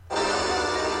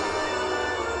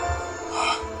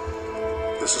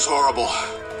This is horrible.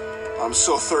 I'm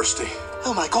so thirsty.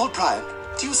 Oh my God, Brian.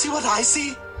 Do you see what I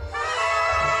see?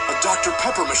 A Dr.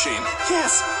 Pepper machine.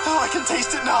 Yes. Oh, I can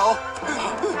taste it now.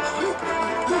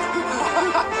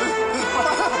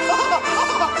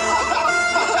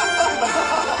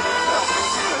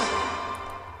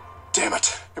 Damn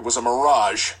it. It was a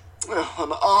mirage. An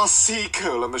RC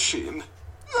cola machine.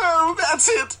 Oh, that's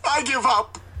it. I give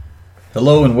up.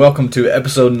 Hello and welcome to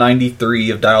episode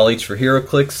 93 of Dial H for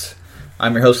HeroClix.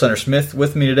 I'm your host, Hunter Smith.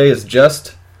 With me today is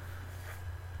Just...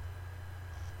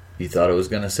 You thought it was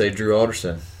going to say Drew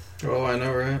Alderson. Oh, I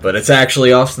know, right? But it's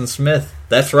actually Austin Smith.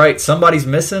 That's right, somebody's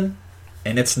missing,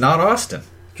 and it's not Austin.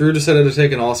 Drew decided to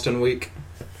take an Austin week.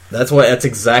 That's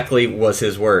exactly was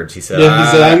his words. He said,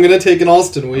 I'm going to take an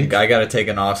Austin week. I got to take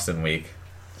an Austin week.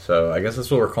 So I guess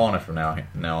that's what we're calling it from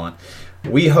now on.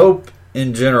 We hope,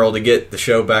 in general, to get the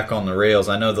show back on the rails.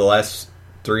 I know the last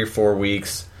 3 or 4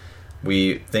 weeks,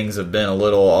 things have been a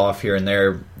little off here and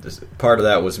there. Part of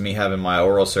that was me having my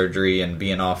oral surgery and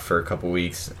being off for a couple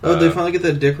weeks. Oh, did they finally get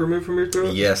that dick removed from your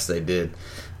throat? Yes, they did.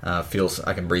 I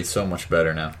can breathe so much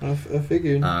better now. I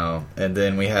figured. And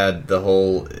then we had the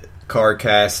whole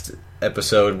CardCast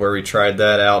episode where we tried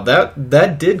that out.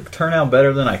 That did turn out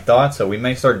better than I thought, so we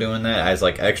may start doing that as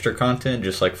like extra content,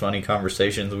 just like funny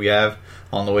conversations we have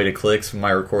on the way to clicks. We might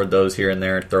record those here and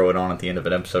there and throw it on at the end of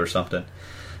an episode or something.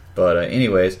 But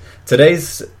anyways,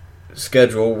 today's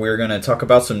schedule, we're going to talk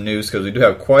about some news because we do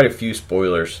have quite a few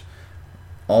spoilers.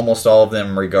 Almost all of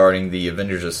them regarding the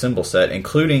Avengers Assemble set,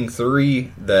 including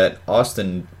 3 that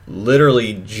Austin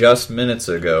literally just minutes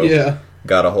ago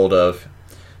got a hold of.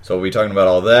 So we'll be talking about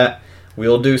all that.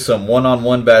 We'll do some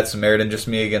one-on-one Bad Samaritan, just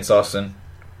me against Austin.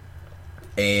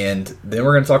 And then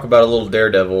we're going to talk about a little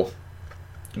Daredevil,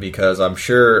 because I'm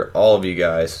sure all of you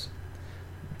guys,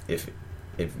 if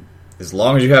as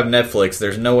long as you have Netflix,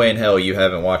 there's no way in hell you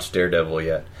haven't watched Daredevil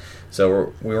yet.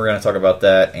 So we were going to talk about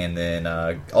that, and then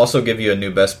also give you a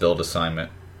new best build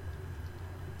assignment.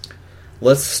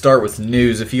 Let's start with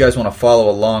news. If you guys want to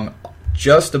follow along,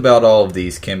 just about all of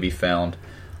these can be found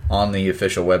on the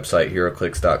official website,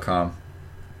 HeroClix.com.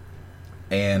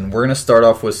 And we're going to start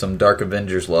off with some Dark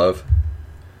Avengers love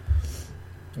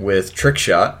with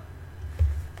Trickshot.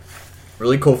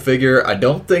 Really cool figure. I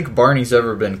don't think Barney's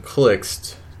ever been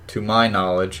clixed, to my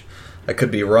knowledge. I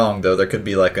could be wrong, though. There could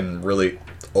be like a really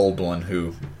old one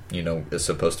who, is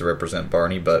supposed to represent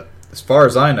Barney. But as far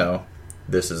as I know,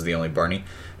 this is the only Barney.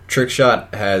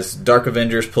 Trickshot has Dark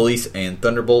Avengers, Police, and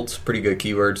Thunderbolts. Pretty good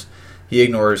keywords. He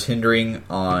ignores hindering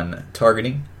on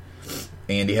targeting.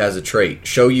 And he has a trait,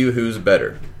 Show You Who's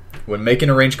Better. When making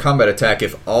a ranged combat attack,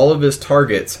 if all of his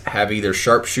targets have either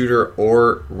Sharpshooter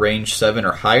or range 7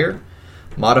 or higher,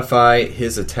 modify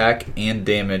his attack and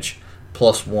damage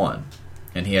 +1.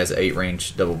 And he has 8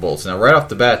 ranged double bolts. Now, right off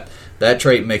the bat, that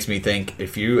trait makes me think,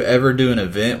 if you ever do an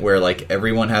event where like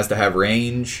everyone has to have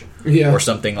range or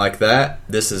something like that,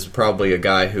 this is probably a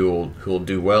guy who will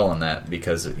do well on that,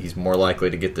 because he's more likely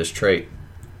to get this trait.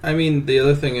 I mean, the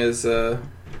other thing is,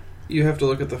 you have to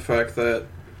look at the fact that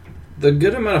the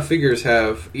good amount of figures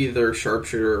have either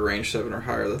Sharpshooter or range 7 or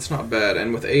higher. That's not bad.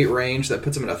 And with 8 range, that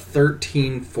puts him at a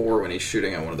 13-4 when he's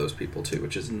shooting at one of those people, too,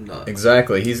 which is nuts.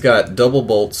 Exactly. He's got double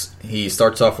bolts. He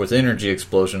starts off with Energy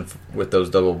Explosion with those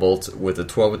double bolts with a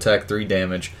 12 attack, 3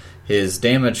 damage. His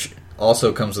damage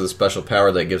also comes with a special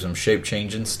power that gives him Shape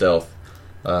Change and Stealth,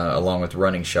 along with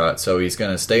Running Shot. So he's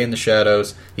going to stay in the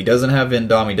shadows. He doesn't have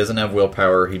Indom. He doesn't have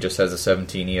Willpower. He just has a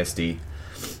 17 ESD.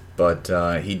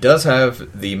 But he does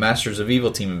have the Masters of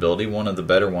Evil team ability, one of the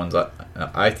better ones,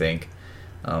 I think.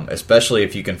 Especially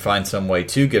if you can find some way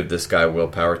to give this guy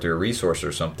willpower through a resource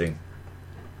or something.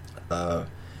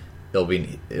 It'll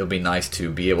be nice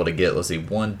to be able to get,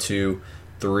 1, 2,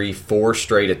 3, 4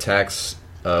 straight attacks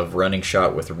of Running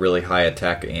Shot with really high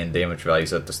attack and damage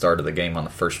values at the start of the game on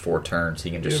the first 4 turns. He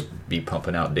can just be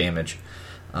pumping out damage.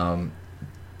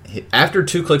 After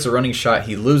 2 clicks of Running Shot,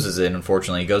 he loses it,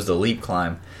 unfortunately. He goes to Leap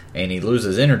Climb, and he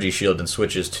loses Energy Shield and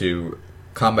switches to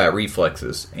Combat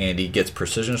Reflexes, and he gets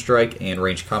Precision Strike and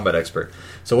Ranged Combat Expert.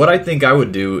 So what I think I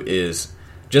would do is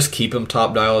just keep him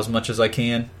top dial as much as I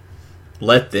can.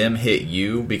 Let them hit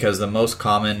you, because the most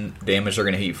common damage they're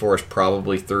going to hit you for is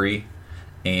probably 3,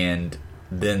 and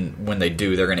then when they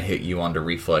do, they're going to hit you onto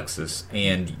Reflexes.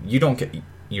 And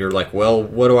you're like, well,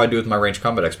 what do I do with my Ranged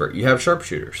Combat Expert? You have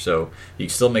Sharpshooter, so you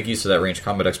can still make use of that Ranged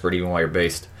Combat Expert even while you're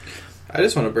based. I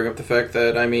just want to bring up the fact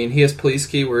that, he has Police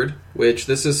keyword, which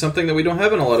this is something that we don't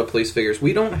have in a lot of police figures.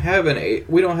 We don't have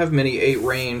many 8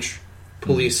 range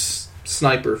police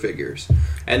sniper figures.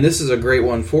 And this is a great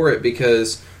one for it,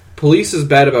 because police is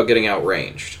bad about getting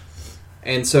outranged.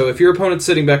 And so if your opponent's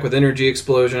sitting back with Energy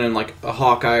Explosion and like a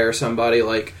Hawkeye or somebody,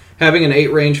 like having an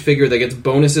 8-range figure that gets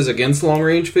bonuses against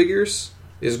long-range figures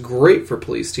is great for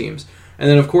police teams. And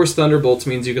then, of course, Thunderbolts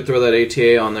means you could throw that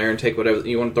ATA on there and take whatever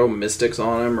you want to throw Mystics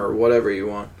on him or whatever you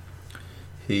want.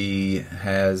 He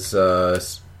has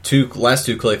last two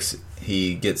clicks.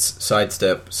 He gets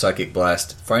Sidestep, Psychic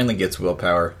Blast, finally gets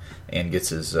Willpower, and gets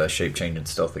his shape change and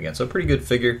stealth again. So a pretty good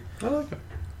figure. I like it.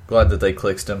 Glad that they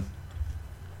clicked him.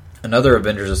 Another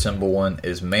Avengers Assemble one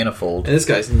is Manifold. And this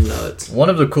guy's nuts.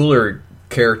 One of the cooler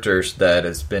characters that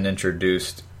has been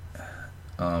introduced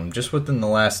just within the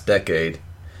last decade.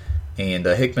 And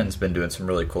Hickman's been doing some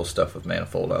really cool stuff with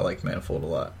Manifold. I like Manifold a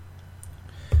lot.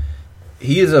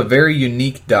 He is a very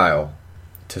unique dial,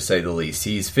 to say the least.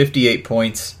 He's 58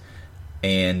 points,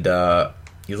 and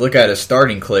you look at his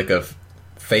starting click of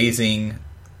phasing,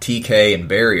 TK, and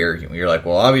barrier. You're like,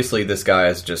 well, obviously this guy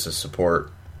is just a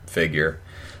support figure,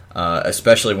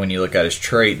 especially when you look at his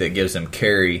trait that gives him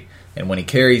carry. And when he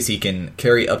carries, he can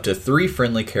carry up to 3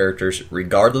 friendly characters,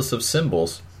 regardless of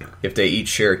symbols, if they each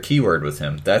share a keyword with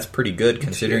him. That's pretty good,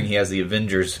 considering he has the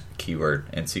Avengers keyword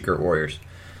and Secret Warriors.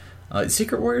 Is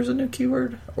Secret Warriors a new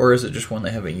keyword, or is it just one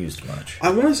they haven't used much? I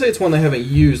want to say it's one they haven't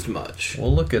used much.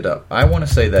 We'll look it up. I want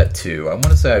to say that too. I want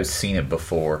to say I've seen it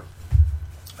before.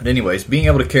 But anyways, being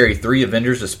able to carry 3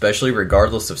 Avengers, especially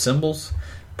regardless of symbols,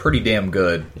 pretty damn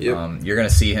good. Yep. You're going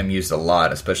to see him used a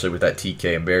lot, especially with that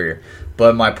TK and barrier.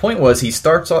 But my point was, he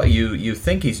starts off, you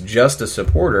think he's just a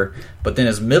supporter, but then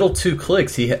his middle 2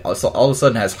 clicks, he all of a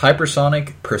sudden has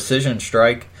Hypersonic, Precision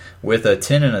Strike with a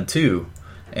 10 and a 2,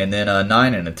 and then a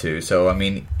 9 and a 2. So, I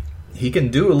mean, he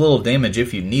can do a little damage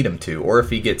if you need him to, or if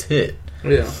he gets hit.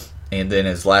 Yeah. And then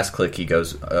his last click, he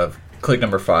goes, click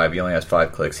number 5, he only has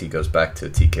 5 clicks, he goes back to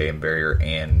TK and barrier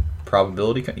and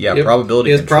probability. Yep. Probability.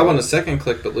 He has control. prob on the second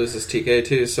click, but loses TK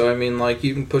too. So I mean, like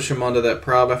you can push him onto that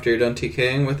prob after you're done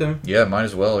TKing with him. Yeah, might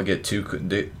as well get two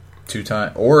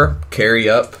times or carry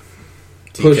up.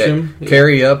 TK, Push him.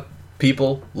 Carry up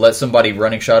people. Let somebody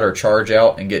running shot or charge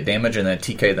out and get damage, and then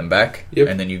TK them back. Yep.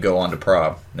 And then you go on to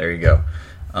prob. There you go.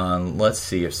 Let's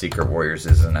see if Secret Warriors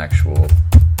is an actual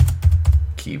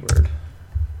keyword.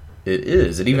 It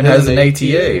is. It even has an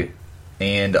ATA.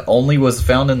 And only was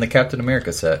found in the Captain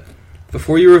America set.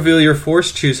 Before you reveal your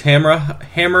force, choose Hammer,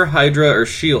 Hydra, or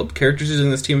Shield. Characters using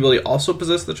this team ability also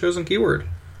possess the chosen keyword.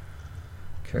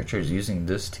 Characters using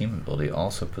this team ability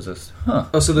also possess... Huh.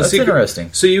 Oh, so that's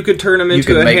interesting. So you could turn them You into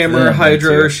could a make Hammer, them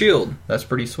Hydra, into- or Shield. That's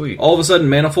pretty sweet. All of a sudden,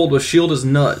 Manifold with Shield is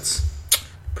nuts.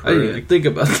 I didn't even think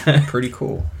about that. Pretty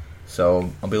cool. So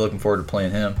I'll be looking forward to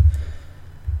playing him.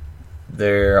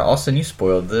 Austin, you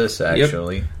spoiled this,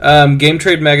 actually. Game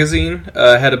Trade Magazine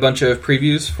had a bunch of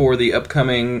previews for the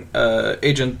upcoming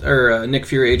Nick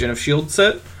Fury Agent of S.H.I.E.L.D.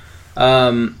 set.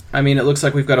 I mean, it looks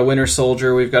like we've got a Winter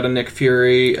Soldier, we've got a Nick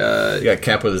Fury. You got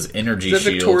Cap with his energy is that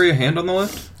shield. Victoria Hand on the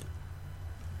left?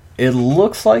 It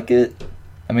looks like it.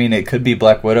 I mean, it could be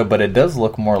Black Widow, but it does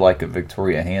look more like a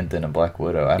Victoria Hand than a Black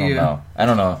Widow. I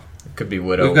don't know. It could be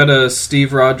Widow. We've got a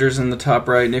Steve Rogers in the top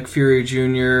right, Nick Fury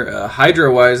Jr.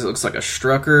 Hydra-wise, it looks like a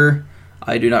Strucker.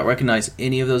 I do not recognize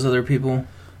any of those other people.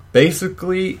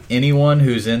 Basically, anyone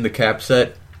who's in the Cap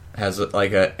set has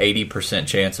like a 80%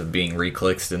 chance of being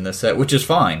reclicked in this set, which is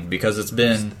fine, because it's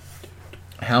been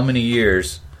how many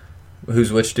years?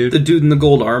 Who's which dude? The dude in the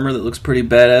gold armor that looks pretty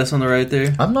badass on the right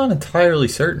there. I'm not entirely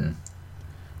certain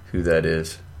who that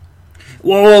is.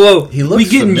 Whoa. He looks we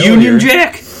getting familiar. Union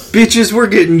Jack? Bitches, we're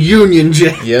getting Union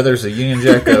Jack. Yeah, there's a Union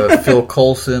Jack, Phil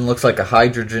Coulson, looks like a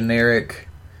Hydra generic.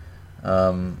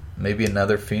 Maybe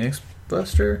another Phoenix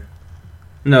Buster?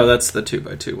 No, that's the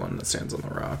 2x2 one that stands on the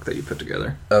rock that you put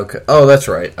together. Okay. Oh, that's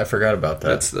right. I forgot about that.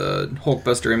 That's the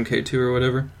Hulkbuster MK2 or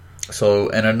whatever. So,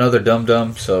 and another Dum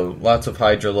Dum. So, lots of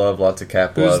Hydra love, lots of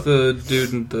Cap Who's love. the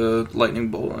dude in the lightning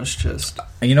bolt on his chest?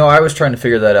 You know, I was trying to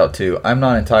figure that out too. I'm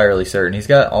not entirely certain. He's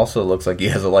got also looks like he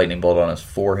has a lightning bolt on his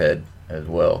forehead as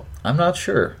well. I'm not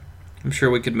sure. I'm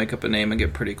sure we could make up a name and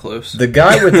get pretty close. The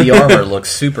guy with the armor looks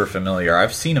super familiar.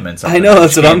 I've seen him in something. I know,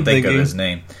 that's just what can't I'm think thinking. of his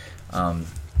name.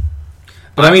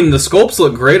 But I mean, the sculpts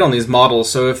look great on these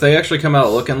models, so if they actually come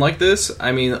out looking like this,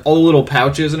 I mean, all the little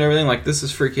pouches and everything, like this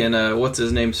is freaking, what's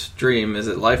his name's dream? Is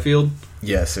it Liefeld?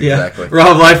 Yes, exactly. Yeah,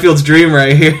 Rob Liefeld's dream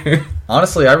right here.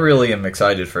 Honestly, I really am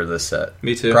excited for this set.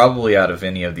 Me too. Probably out of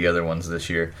any of the other ones this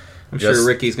year. I'm sure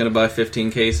Ricky's going to buy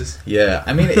 15 cases. Yeah,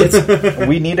 I mean, it's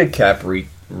we need a Cap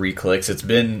reclicks. It's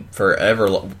been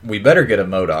forever. We better get a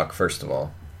MODOK, first of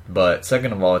all. But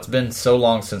second of all, it's been so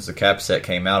long since the Cap set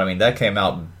came out. I mean, that came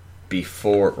out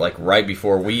before, like right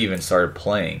before we even started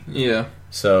playing. Yeah.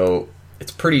 So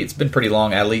it's been pretty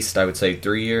long. At least I would say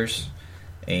 3 years.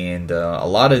 And a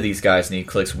lot of these guys need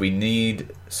clicks. We need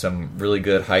some really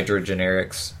good Hydra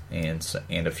generics and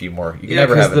a few more. You can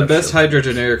never have the enough best Silver. Hydra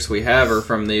generics we have are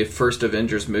from the first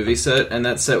Avengers movie set, and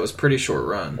that set was pretty short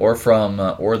run. Or from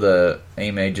or the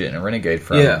AIM Agent and Renegade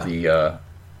from the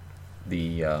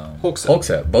Hulk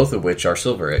set. both of which are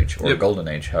Silver Age or Yep. Golden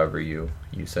Age, however you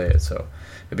say it. So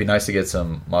it'd be nice to get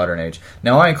some Modern Age.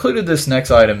 Now I included this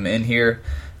next item in here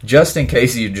just in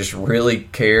case you just really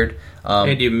cared.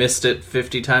 And you missed it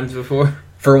 50 times before?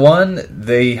 For one,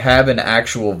 they have an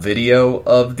actual video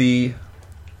of the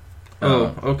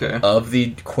okay. of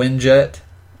the Quinjet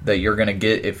that you're going to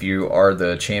get if you are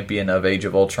the champion of Age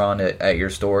of Ultron at your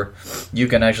store. You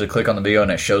can actually click on the video and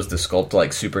it shows the sculpt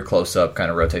like super close up, kind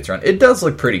of rotates around. It does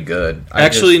look pretty good.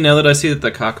 Actually, now that I see that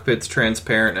the cockpit's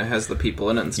transparent and it has the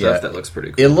people in it and stuff, that looks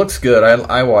pretty cool. It looks good.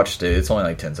 I watched it. It's only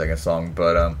like 10 seconds long,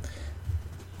 but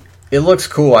it looks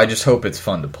cool. I just hope it's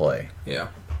fun to play. Yeah.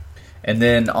 And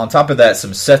then on top of that,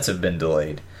 some sets have been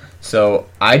delayed. So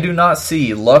I do not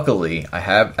see, luckily,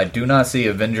 I do not see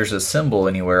Avengers Assemble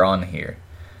anywhere on here.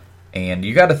 And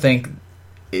you got to think,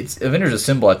 it's Avengers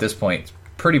Assemble at this point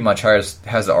pretty much has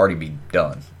to already be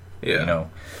done. Yeah. You know,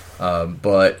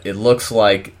 but it looks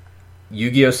like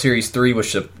Yu-Gi-Oh! Series 3,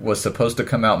 which was supposed to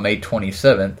come out May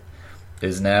 27th,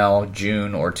 is now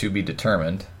June or to be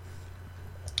determined.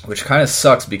 Which kind of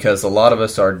sucks because a lot of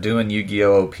us are doing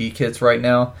Yu-Gi-Oh! OP kits right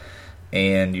now,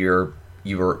 and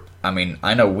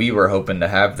I know we were hoping to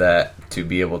have that to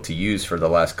be able to use for the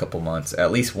last couple months,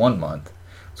 at least 1 month.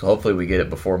 So hopefully we get it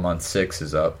before month 6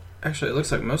 is up. Actually, it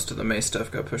looks like most of the May stuff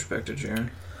got pushed back to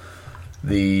June.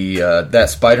 That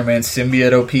Spider-Man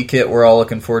Symbiote OP kit we're all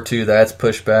looking forward to, that's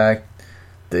pushed back.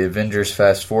 The Avengers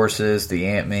Fast Forces, the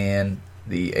Ant-Man,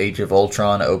 the Age of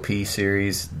Ultron OP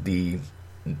series, the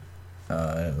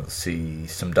let's see,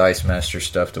 some Dice Master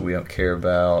stuff that we don't care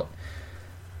about.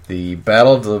 The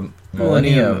Battle of the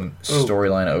Millennium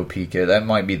storyline OP kit. That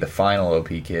might be the final OP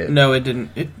kit. No, it didn't.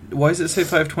 Why does it say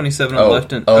 527 on the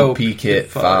left? And OP kit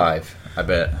 5, I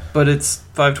bet. But it's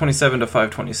 527 to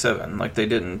 527. Like, they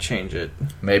didn't change it.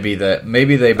 Maybe they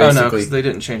basically... Oh, no, because they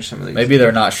didn't change some of these. Maybe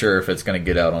they're not sure if it's going to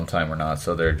get out on time or not,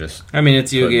 so they're just... I mean,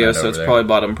 it's Yu-Gi-Oh!, so it's there. probably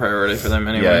bottom priority for them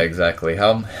anyway. Yeah, exactly.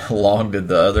 How long did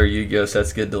the other Yu-Gi-Oh!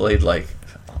 Sets get delayed? Like,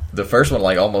 the first one,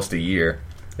 like, almost a year,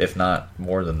 if not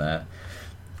more than that.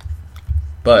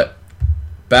 But,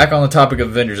 back on the topic of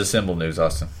Avengers Assemble news,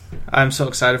 Austin. I'm so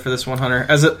excited for this one, Hunter.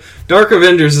 Dark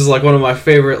Avengers is like one of my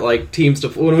favorite like teams to.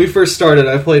 When we first started,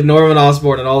 I played Norman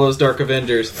Osborn and all those Dark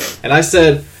Avengers, and I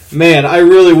said, "Man, I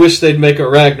really wish they'd make a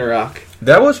Ragnarok."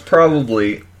 That was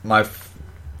probably my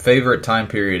favorite time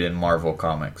period in Marvel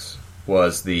Comics.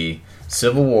 Was the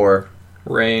Civil War,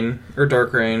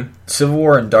 Dark Reign. Civil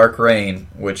War and Dark Reign,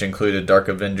 which included Dark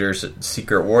Avengers.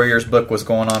 Secret Warriors book was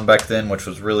going on back then, which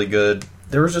was really good.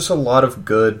 There was just a lot of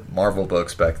good Marvel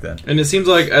books back then. And it seems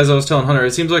like, as I was telling Hunter,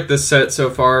 it seems like this set so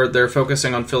far, they're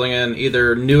focusing on filling in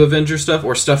either new Avenger stuff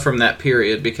or stuff from that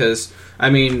period. Because, I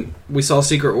mean, we saw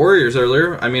Secret Warriors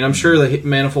earlier. I mean, I'm sure that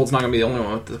Manifold's not going to be the only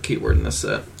one with the keyword in this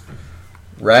set.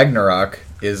 Ragnarok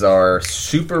is our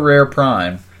super rare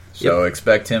prime, so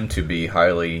expect him to be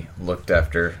highly looked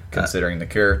after, considering the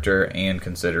character and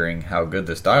considering how good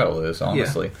this dial is,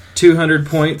 honestly. Yeah. 200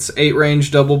 points, 8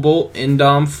 range double bolt,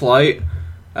 Indom flight,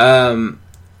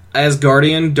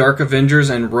 Asgardian, Dark Avengers,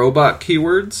 and Robot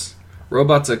keywords.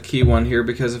 Robot's a key one here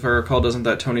because if I recall, doesn't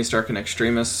that Tony Stark and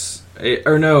Extremis... he's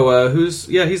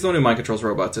the one who mind controls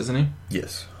robots, isn't he?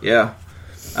 Yes. Yeah.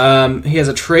 He has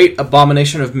a trait,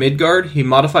 Abomination of Midgard. He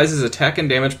modifies his attack and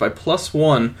damage by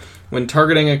 +1 when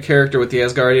targeting a character with the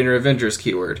Asgardian or Avengers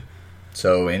keyword.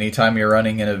 So anytime you're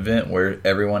running an event where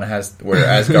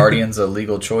Asgardian's a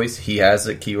legal choice, he has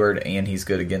a keyword and he's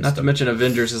good against Not to them. mention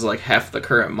Avengers is like half the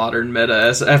current modern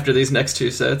meta after these next two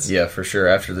sets. Yeah, for sure.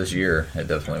 After this year, it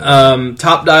definitely will.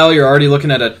 Top dial, you're already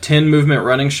looking at a 10 movement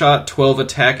running shot, 12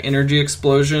 attack energy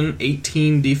explosion,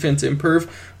 18 defense improve,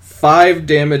 5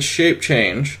 damage shape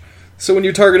change. So when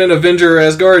you target an Avenger or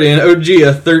Asgardian, OG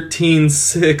a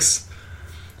 13-6.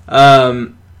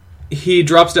 He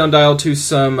drops down dial to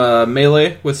some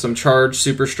melee with some charge,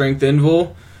 super strength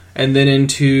invul, and then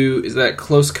into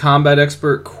close combat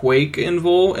expert Quake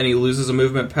invul, and he loses a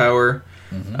movement power.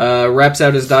 Wraps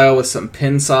out his dial with some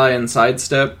Pinsai and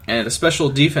sidestep, and a special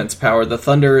defense power, the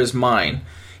Thunder is Mine.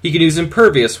 He can use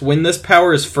Impervious. When this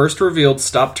power is first revealed,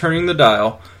 stop turning the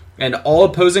dial, and all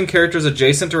opposing characters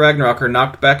adjacent to Ragnarok are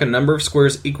knocked back a number of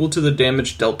squares equal to the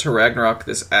damage dealt to Ragnarok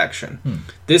this action.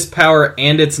 This power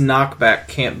and its knockback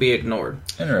can't be ignored.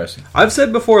 Interesting. I've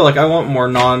said before, like, I want more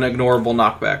non-ignorable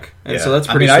knockback. And so that's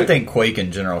pretty I think Quake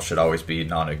in general should always be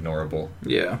non-ignorable.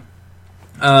 Yeah.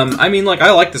 I mean, like,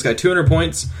 I like this guy. 200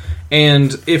 points.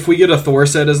 And if we get a Thor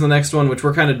set as the next one, which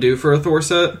we're kind of due for a Thor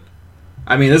set,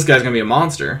 I mean, this guy's going to be a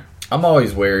monster. I'm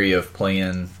always wary of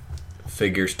playing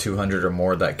figures 200 or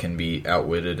more that can be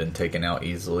outwitted and taken out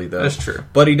easily, though. That's true.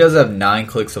 But he does have 9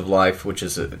 clicks of life, which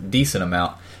is a decent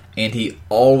amount, and he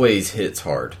always hits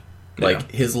hard.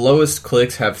 Like, his lowest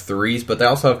clicks have 3s, but they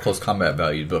also have close combat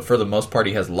value. But for the most part,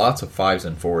 he has lots of 5s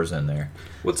and 4s in there.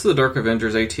 What's the Dark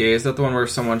Avengers ATA? Is that the one where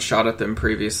if someone shot at them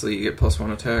previously, you get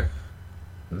 +1 attack?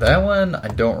 That one, I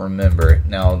don't remember.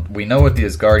 Now, we know what the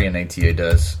Asgardian ATA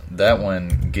does. That one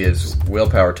gives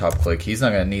willpower top click. He's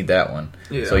not going to need that one.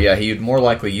 Yeah. So, yeah, he would more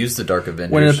likely use the Dark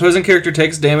Avengers. When an opposing character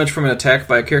takes damage from an attack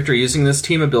by a character using this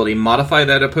team ability, modify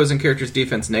that opposing character's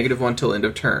defense -1 till end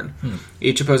of turn.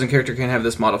 Each opposing character can have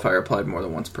this modifier applied more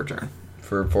than once per turn.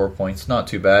 For 4 points, not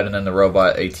too bad. And then the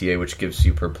robot ATA, which gives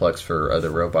you perplex for other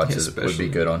robots, would be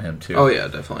good on him, too. Oh, yeah,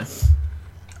 definitely.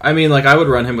 I mean, like, I would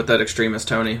run him with that Extremis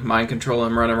Tony. Mind control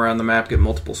him, run him around the map, get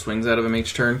multiple swings out of him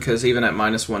each turn, because even at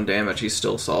 -1 damage, he's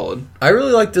still solid. I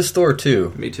really like this Thor,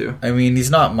 too. Me too. I mean, he's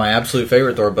not my absolute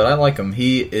favorite Thor, but I like him.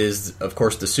 He is, of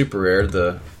course, the super rare,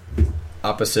 the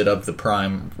opposite of the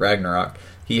Prime Ragnarok.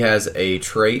 He has a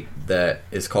trait that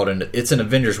is called it's an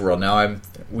Avengers world. Now,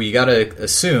 we got to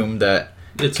assume that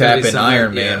It's Cap really and similar,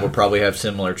 Iron Man yeah. will probably have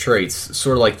similar traits,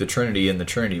 sort of like the Trinity in the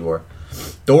Trinity War.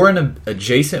 Thor and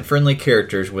adjacent friendly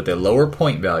characters with a lower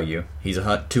point value, he's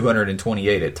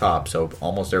 228 at top, so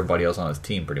almost everybody else on his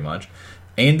team pretty much,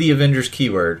 and the Avengers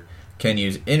keyword can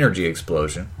use Energy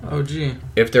Explosion. Oh, gee.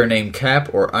 If they're named Cap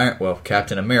or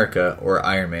Captain America or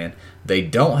Iron Man, they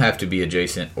don't have to be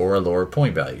adjacent or a lower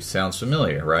point value. Sounds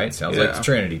familiar, right? Sounds like the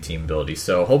Trinity team ability.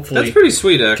 So hopefully that's pretty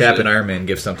sweet, actually. Cap and Iron Man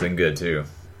give something good, too.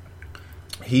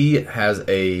 He has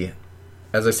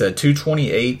as I said,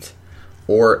 228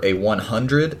 or a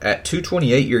 100. At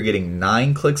 228, you're getting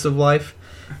 9 clicks of life.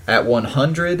 At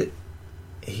 100,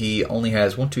 he only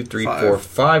has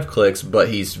 5 clicks, but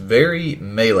he's very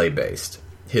melee-based.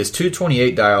 His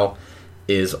 228 dial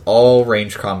is all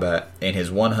range combat, and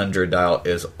his 100 dial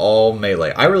is all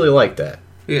melee. I really like that.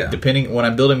 Yeah. Depending, when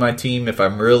I'm building my team, if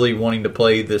I'm really wanting to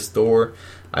play this Thor,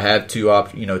 I have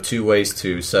two ways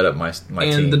to set up my team.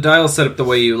 And the dial's set up the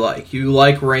way you like. You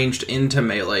like ranged into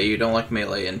melee. You don't like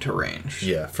melee into range.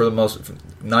 Yeah, for the most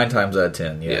 9 times out of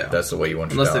 10. Yeah, that's the way you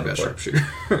want your Unless dial they've to got play.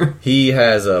 sharpshooter. He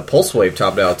has a pulse wave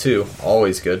top dial too,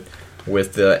 always good,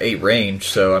 with 8 range.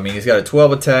 So I mean, he's got a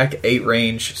 12 attack, 8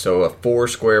 range, so a 4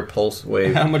 square pulse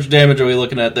wave. How much damage are we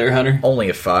looking at there, Hunter? Only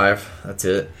a 5. That's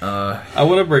it. I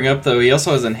want to bring up though, he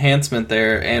also has enhancement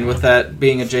there, and with that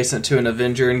being adjacent to an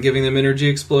Avenger and giving them energy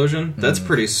explosion, that's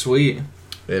pretty sweet.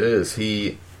 It is.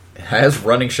 He has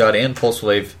running shot and pulse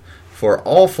wave for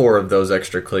all 4 of those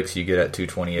extra clicks you get at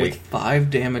 228. With 5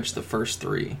 damage the first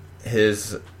 3.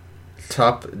 His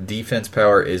top defense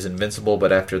power is invincible,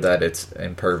 but after that it's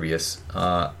impervious.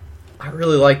 I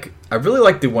really like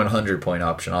the 100 point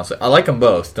option. Also, I like them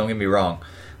both. Don't get me wrong,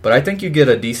 but I think you get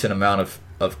a decent amount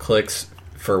of clicks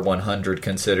for 100,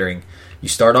 considering you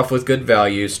start off with good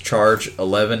values, charge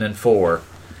 11 and 4.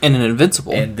 And an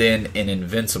invincible. And then an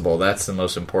invincible. That's the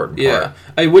most important part. Yeah.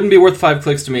 It wouldn't be worth 5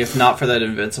 clicks to me if not for that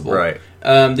invincible. Right.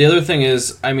 The other thing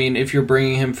is, I mean, if you're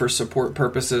bringing him for support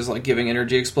purposes, like giving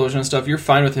energy explosion and stuff, you're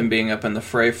fine with him being up in the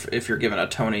fray if you're giving a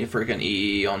Tony freaking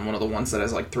EE on one of the ones that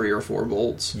has like 3 or 4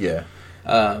 bolts. Yeah.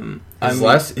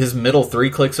 His middle 3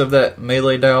 clicks of that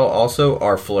melee dial also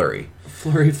are Flurry.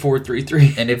 Flurry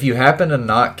 433. And if you happen to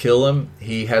not kill him,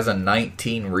 he has a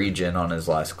 19 regen on his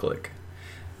last click.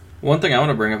 One thing I want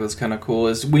to bring up that's kind of cool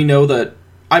is we know that,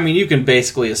 I mean, you can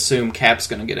basically assume Cap's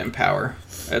going to get Empower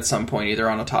at some point, either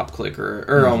on a top click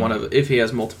or on one of, if he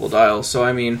has multiple dials. So,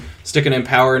 I mean, sticking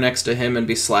Empower next to him and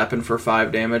be slapping for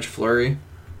 5 damage, Flurry.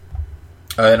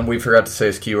 And we forgot to say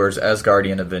his keywords: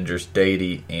 Asgardian, Avengers,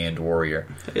 Deity, and Warrior.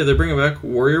 Hey, they're bringing back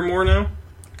Warrior more now?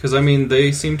 Because, I mean,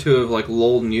 they seem to have, like,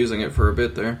 lulled in using it for a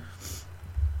bit there.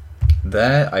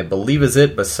 That, I believe, is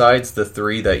it, besides the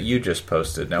 3 that you just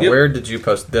posted. Now, Yep. Where did you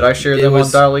post? Did I share them on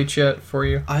Dial H yet for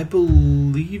you? I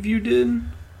believe you did.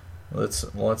 Let's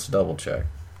double check.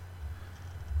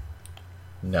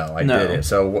 No, I No. didn't.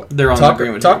 So They're on the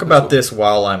agreement talk as about well. this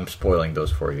while I'm spoiling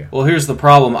those for you. Well, here's the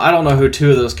problem. I don't know who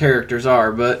 2 of those characters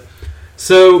are, but...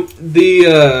 So,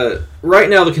 the right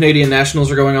now the Canadian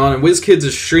Nationals are going on, and WizKids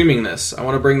is streaming this. I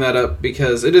want to bring that up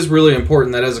because it is really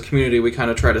important that as a community we kind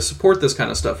of try to support this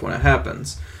kind of stuff when it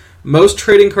happens. Most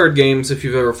trading card games, if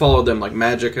you've ever followed them, like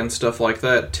Magic and stuff like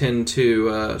that, tend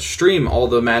to stream all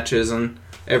the matches and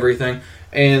everything.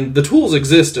 And the tools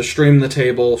exist to stream the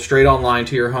table straight online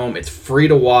to your home. It's free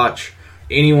to watch.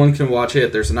 Anyone can watch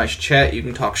it. There's a nice chat. You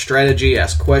can talk strategy,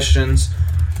 ask questions.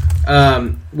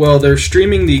 Well, they're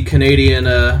streaming the Canadian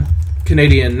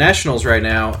Nationals right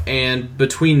now, and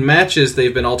between matches,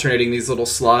 they've been alternating these little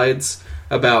slides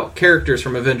about characters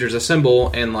from Avengers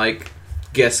Assemble and like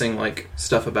guessing like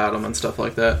stuff about them and stuff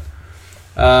like that.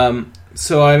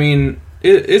 So I mean,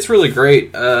 it's really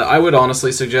great. I would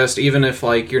honestly suggest, even if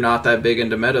like you're not that big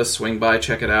into meta, swing by,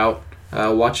 check it out,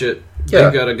 watch it. Yeah.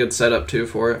 They've got a good setup too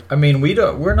for it. I mean,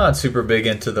 we're not super big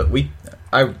into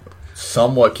I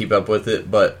somewhat keep up with it,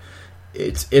 but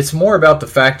it's more about the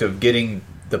fact of getting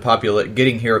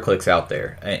getting HeroClix out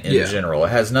there in general. It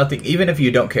has nothing, even if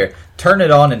you don't care, turn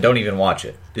it on and don't even watch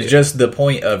it. It's just the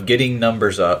point of getting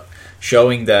numbers up,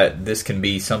 showing that this can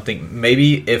be something.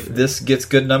 Maybe if this gets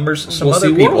good numbers, some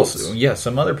other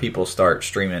people start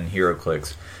streaming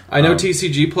HeroClix. I know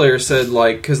TCG players said,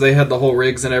 like, because they had the whole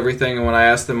rigs and everything, and when I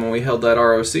asked them when we held that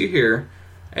ROC here,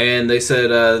 and they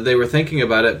said they were thinking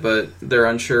about it, but they're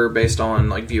unsure based on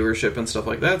like viewership and stuff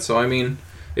like that. So I mean,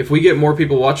 if we get more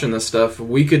people watching this stuff,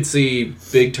 we could see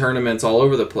big tournaments all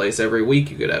over the place. Every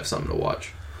week you could have something to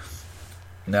watch.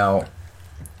 Now,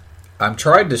 I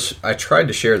tried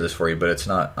to share this for you, but it's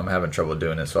not. I'm having trouble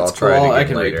doing it, so I'll try it again I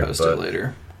can later. repost it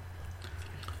later.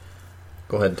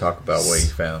 Go ahead and talk about what you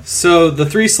found. So the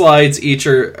 3 slides each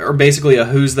are basically a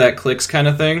Who's That Clicks kind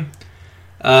of thing.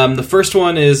 The first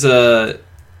one is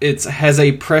it has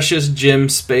a Precious Gem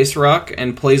Space Rock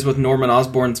and plays with Norman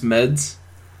Osborn's meds.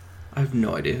 I have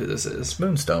no idea who this is. It's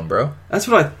Moonstone, bro. That's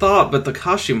what I thought, but the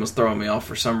costume was throwing me off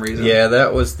for some reason. Yeah,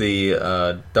 that was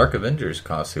the Dark Avengers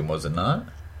costume, was it not?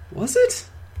 Was it?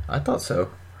 I thought so.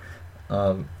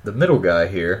 The middle guy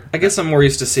here. I guess I'm more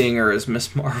used to seeing her as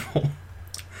Miss Marvel.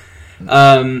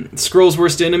 Skrull's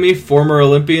worst enemy, former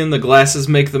Olympian, the glasses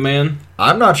make the man.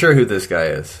 I'm not sure who this guy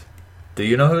is. Do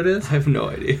you know who it is? I have no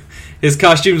idea. His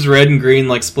costume's red and green,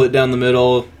 like split down the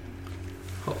middle.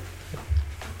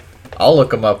 I'll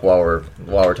look him up while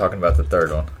we're talking about the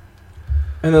third one.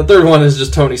 And the third one is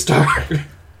just Tony Stark.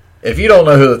 If you don't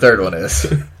know who the third one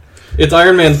is. It's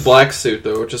Iron Man's black suit,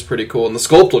 though, which is pretty cool. And the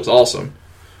sculpt looks awesome.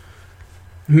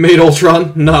 Made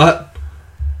Ultron? Not.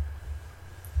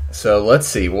 So let's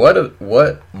see.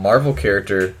 What Marvel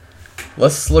character...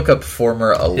 Let's look up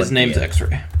former Olympian. His name's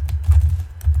X-Ray.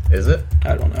 Is it?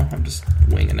 I don't know. I'm just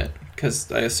winging it.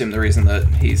 Because I assume the reason that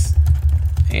he's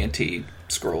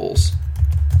anti-Skrulls.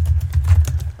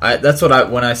 That's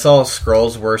what when I saw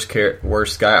Skrull's worst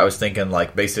guy, I was thinking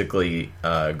like basically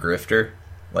Grifter,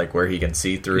 like where he can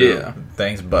see through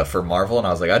things. But for Marvel, and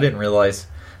I was like, I didn't realize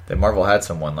that Marvel had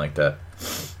someone like that.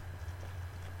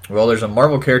 Well, there's a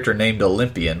Marvel character named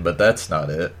Olympian, but that's not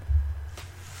it.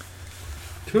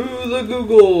 To the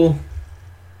Google.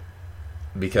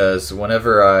 Because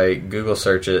whenever I Google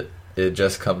search it, it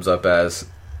just comes up as...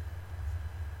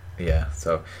 Yeah,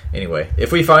 so anyway,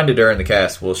 if we find it during the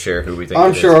cast, we'll share who we think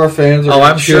I'm sure our fans are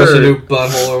I'm sure a new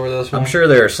butthole over this one. I'm sure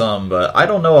there are some, but I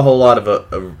don't know a whole lot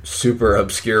of super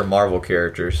obscure Marvel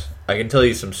characters. I can tell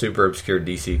you some super obscure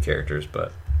DC characters,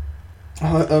 but...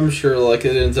 I'm sure like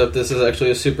it ends up this is actually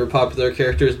a super popular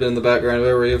character, has been in the background of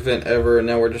every event ever, and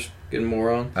now we're just getting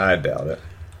more on. I doubt it.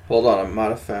 Hold on, I might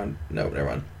have found... No, never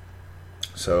mind.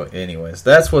 So anyways,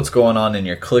 that's what's going on in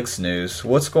your Clicks news.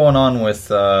 What's going on with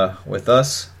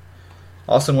us?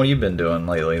 Austin, what have you been doing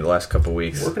lately, the last couple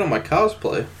weeks? Working on my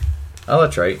cosplay. Oh,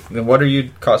 that's right. Then what are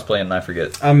you cosplaying? I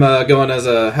forget. I'm going as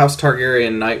a House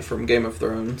Targaryen knight from Game of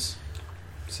Thrones.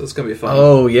 So it's going to be fun.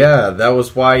 Oh, yeah. That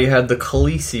was why you had the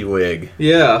Khaleesi wig.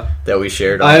 Yeah. That we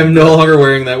shared. I am no longer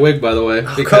wearing that wig, by the way.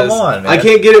 Oh, because come on, man. I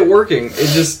can't get it working.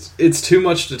 It's too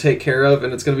much to take care of,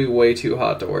 and it's going to be way too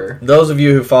hot to wear. Those of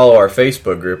you who follow our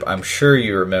Facebook group, I'm sure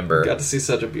you remember. Got to see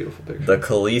such a beautiful picture. The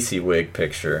Khaleesi wig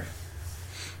picture.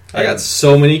 I got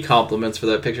so many compliments for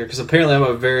that picture, because apparently I'm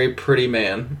a very pretty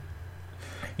man.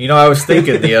 You know, I was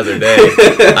thinking the other day,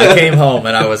 I came home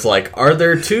and I was like, are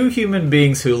there two human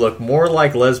beings who look more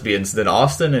like lesbians than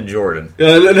Austin and Jordan?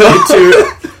 No.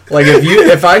 Like,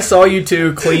 if I saw you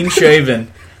two clean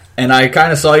shaven and I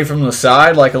kind of saw you from the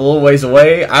side, like a little ways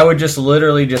away, I would just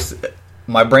literally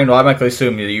my brain will automatically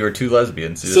assume that you were two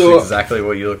lesbians. It's just exactly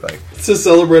what you look like. To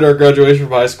celebrate our graduation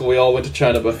from high school, we all went to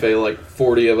China Buffet, like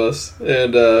 40 of us,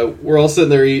 and we're all sitting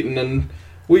there eating, and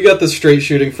we got this straight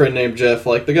shooting friend named Jeff.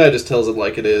 Like, the guy just tells it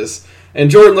like it is. And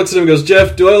Jordan looks at him and goes,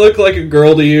 Jeff, do I look like a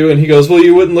girl to you? And he goes, well,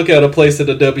 you wouldn't look out of place at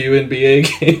a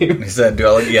WNBA game. He said, do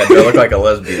I look like a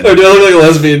lesbian? Or do I look like a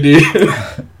lesbian to you?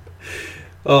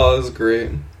 Oh, that was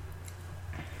great.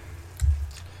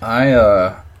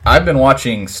 I've been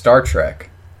watching Star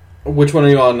Trek. Which one are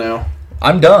you on now?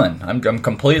 I'm done. I'm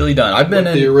completely done. I've been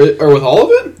with all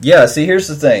of it? Yeah, see, here's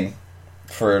the thing.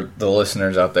 For the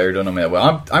listeners out there who don't know me that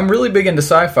well, I'm really big into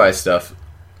sci-fi stuff.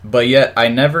 but yet I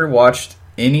never watched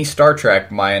any Star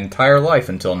Trek my entire life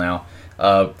until now.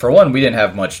 For one, we didn't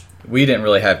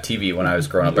really have TV when I was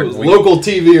growing up. It was local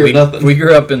TV or nothing. We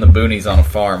grew up in the boonies on a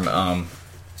farm,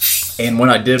 and when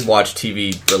I did watch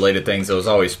TV-related things, it was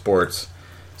always sports.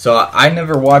 So I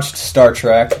never watched Star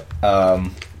Trek,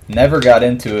 never got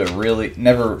into it really,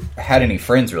 never had any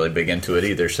friends really big into it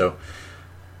either. So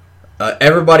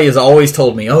everybody has always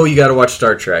told me, oh, you got to watch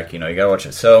Star Trek, you got to watch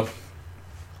it. So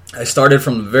I started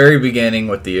from the very beginning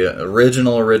with the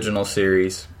original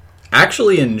series.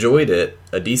 Actually enjoyed it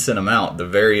a decent amount, the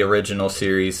very original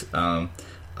series. I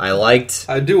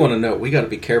do want to note, we got to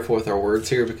be careful with our words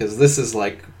here, because this is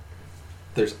like,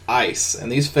 there's ice,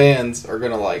 and these fans are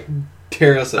going to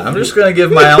tear us up. I'm just going to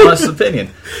give my honest opinion.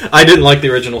 I didn't like the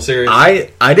original series.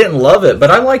 I didn't love it,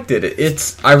 but I liked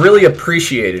it. I really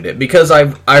appreciated it, because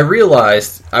I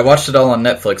realized, I watched it all on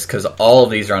Netflix, because all of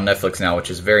these are on Netflix now,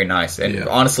 which is very nice, and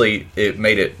honestly, it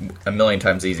made it a million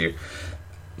times easier.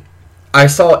 I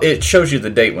saw, it shows you the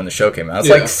date when the show came out.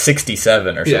 It's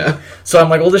 67 or something. Yeah. So I'm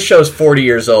like, well, this show's 40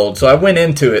 years old. So I went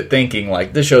into it thinking,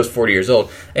 this show's 40 years old.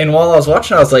 And while I was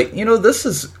watching, I was like, this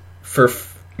is, for,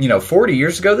 40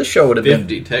 years ago, this show would have been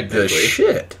the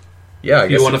shit. Yeah, I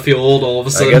guess. You want to feel old all of a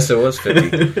sudden? I guess it was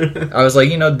 50. I was like,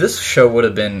 this show would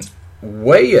have been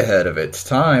way ahead of its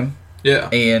time. Yeah.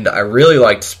 And I really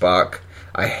liked Spock.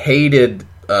 I hated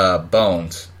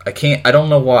Bones. I don't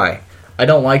know why. I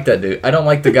don't like that dude. I don't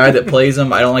like the guy that plays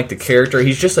him. I don't like the character.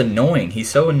 He's just annoying. He's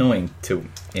so annoying too.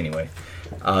 Anyway.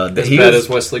 As bad as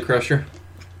Wesley Crusher?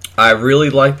 I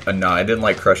really like... no, I didn't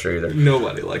like Crusher either.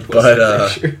 Nobody liked Wesley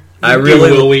Crusher. I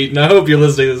really... Will Wheaton. I hope you're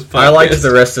listening to this podcast. I liked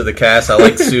the rest of the cast. I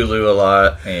liked Sulu a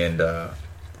lot. And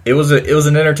it was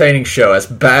an entertaining show, as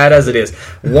bad as it is.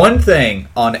 One thing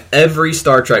on every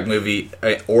Star Trek movie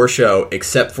or show,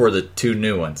 except for the two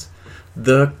new ones,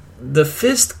 the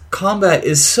fist combat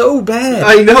is so bad.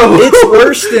 I know. It's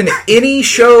worse than any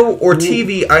show or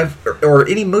TV or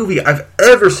any movie I've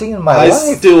ever seen in my life.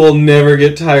 I still will never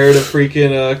get tired of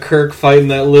freaking Kirk fighting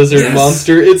that lizard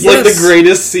monster. It's like the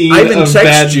greatest scene of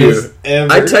badness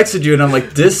ever. I texted you and I'm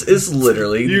like, this is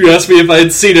literally... You asked me if I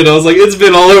had seen it. I was like, it's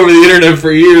been all over the internet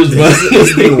for years. This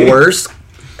is the worst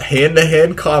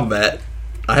hand-to-hand combat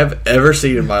I have ever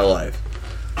seen in my life.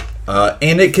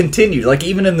 And it continued,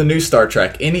 even in the new Star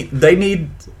Trek. They need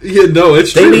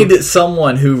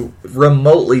someone who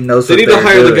remotely knows what they're doing. They need to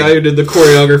hire the guy who did the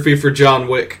choreography for John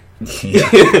Wick. Yeah,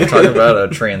 talking about a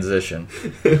transition.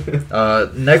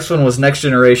 Next one was Next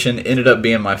Generation. Ended up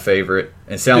being my favorite.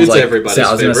 It sounds like everybody's favorite.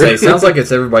 I was going to say, it sounds like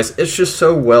it's everybody's. It's just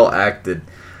so well acted.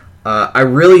 I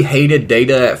really hated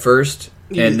Data at first,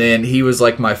 and then he was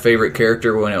my favorite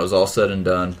character when it was all said and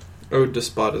done. Oh,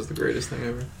 Despot is the greatest thing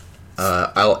ever.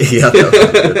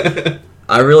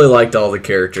 I really liked all the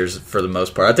characters for the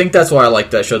most part. I think that's why I liked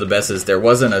that show the best, is there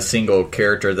wasn't a single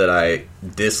character that I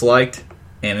disliked,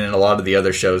 and in a lot of the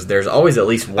other shows there's always at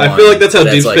least one. I feel like that's how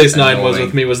Deep Space Nine was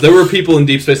with me, was there were people in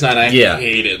Deep Space Nine I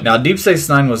hated. Now Deep Space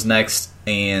Nine was next,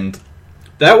 and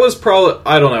that was probably,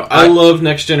 I don't know, I love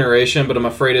Next Generation, but I'm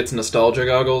afraid it's nostalgia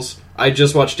goggles. I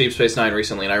just watched Deep Space Nine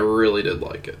recently and I really did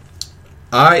like it.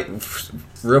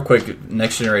 Real quick,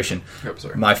 Next Generation. Oh,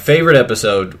 sorry. My favorite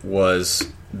episode was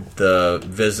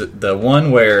the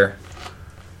one where,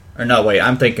 or no, wait,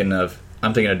 I'm thinking of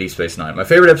Deep Space Nine. My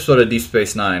favorite episode of Deep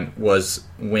Space Nine was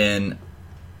when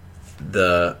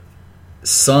the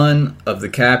son of the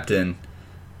captain,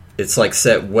 it's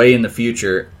set way in the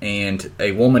future, and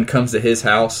a woman comes to his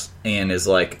house and is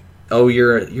like, oh,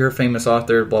 you're a famous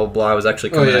author, blah, blah, blah. I was actually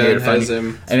coming out here to find you.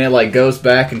 Him. And it, goes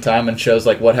back in time and shows,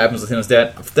 what happens with him and his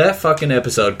dad. That fucking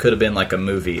episode could have been, a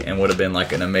movie and would have been,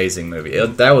 an amazing movie.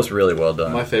 That was really well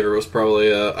done. My favorite was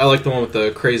probably, I like the one with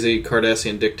the crazy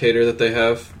Cardassian dictator that they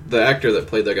have. The actor that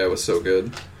played that guy was so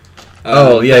good.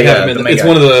 It's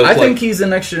one of the... I think he's in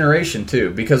Next Generation,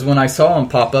 too, because when I saw him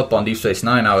pop up on Deep Space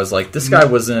Nine, I was like, this guy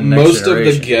was in Next Generation. Most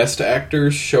of the guest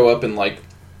actors show up in,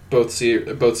 both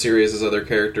series as other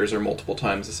characters or multiple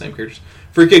times the same characters.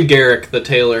 Freaking Garrick, the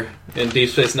tailor in Deep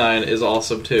Space Nine, is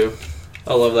awesome too.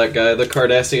 I love that guy, the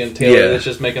Cardassian tailor that's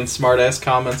just making smart-ass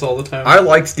comments all the time. I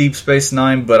liked Deep Space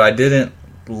Nine, but I didn't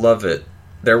love it.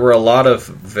 There were a lot of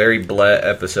very bleh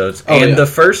episodes,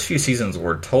 the first few seasons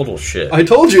were total shit. I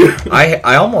told you.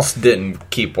 I almost didn't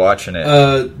keep watching it.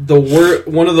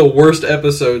 One of the worst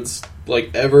episodes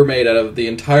ever made out of the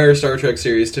entire Star Trek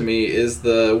series to me is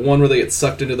the one where they get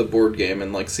sucked into the board game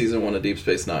in season 1 of Deep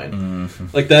Space Nine.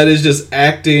 Mm-hmm. That is just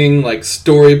acting,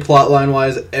 story plotline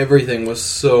wise, everything was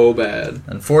so bad.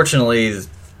 Unfortunately,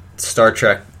 Star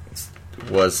Trek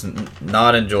was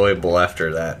not enjoyable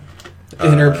after that.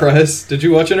 Enterprise. Did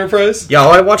you watch Enterprise? Yeah,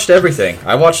 I watched everything.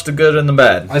 I watched the good and the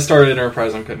bad. I started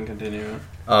Enterprise and couldn't continue it.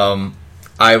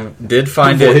 I did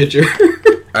find Voyager.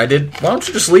 I did. Why don't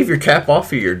you just leave your cap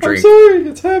off of your I'm drink? sorry,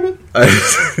 it's habit.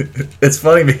 It's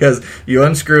funny because you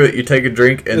unscrew it, you take a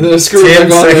drink, and then screw it 10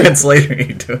 back on there. seconds later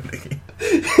you do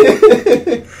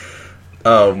it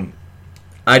again.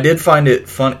 I did find it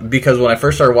fun because when I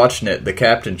first started watching it, the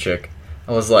captain chick,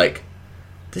 I was like,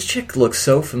 this chick looks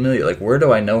so familiar. Like, where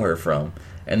do I know her from?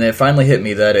 And then it finally hit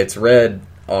me that it's Red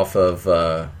off of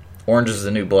Orange is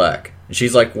the New Black. And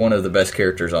she's like one of the best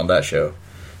characters on that show.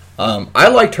 I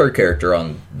liked her character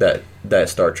on that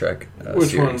Star Trek Which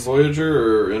series. one,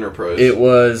 Voyager or Enterprise? It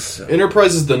was...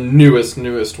 Enterprise is the newest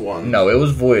one. No, it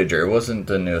was Voyager. It wasn't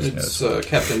the newest. It's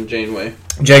Captain Janeway.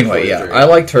 Janeway, yeah. Voyager. I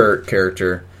liked her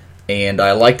character, and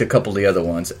I liked a couple of the other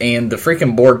ones. And the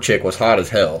freaking Borg chick was hot as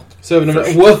hell. For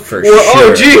sure.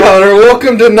 Oh, gee, Hunter,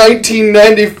 welcome to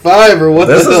 1995, or what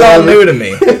This the is hell all new to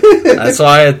me. That's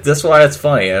why it's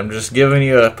funny. I'm just giving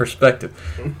you a perspective.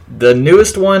 The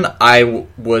newest one I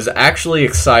was actually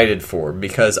excited for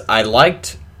because I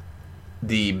liked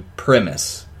the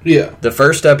premise. Yeah. The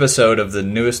first episode of the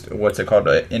newest, what's it called,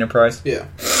 Enterprise? Yeah.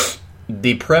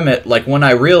 The premise, like when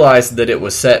I realized that it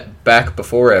was set back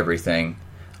before everything,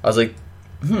 I was like,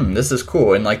 this is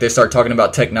cool. And like they start talking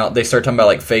about they start talking about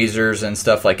like phasers and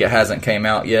stuff like it hasn't came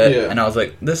out yet. Yeah. And I was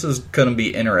like, this is going to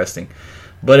be interesting.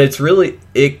 But it's really,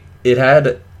 it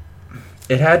had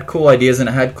cool ideas and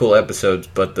it had cool episodes,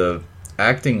 but the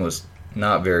acting was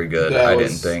not very good, I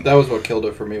didn't think. That was what killed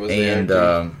it for me, was the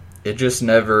acting. It just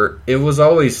never, it was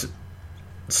always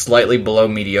slightly below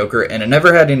mediocre, and it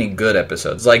never had any good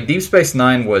episodes. Like Deep Space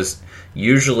Nine was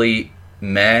usually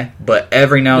meh, but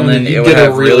every now and then it would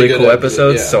have really cool good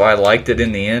episodes, yeah. so I liked it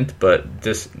in the end, but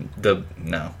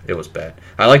no, it was bad.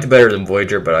 I liked it better than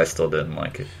Voyager, but I still didn't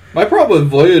like it. My problem with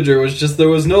Voyager was just there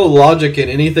was no logic in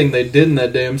anything they did in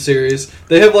that damn series.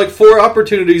 They have like 4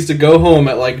 opportunities to go home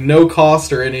at like no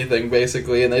cost or anything,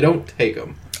 basically, and they don't take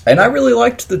them. And I really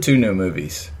liked the 2 new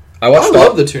movies. I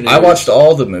love the 2 new I movies. watched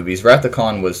all the movies. Wrath of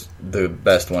Khan was the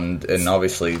best one, and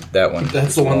obviously that one. That's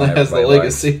is the one one that has the everybody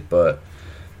legacy. likes, but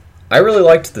I really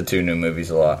liked the 2 new movies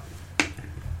a lot.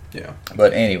 Yeah.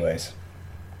 But anyways,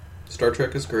 Star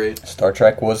Trek is great. Star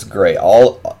Trek was great.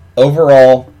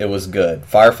 Overall, it was good.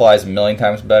 Firefly's a million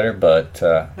times better, but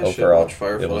I should overall, watch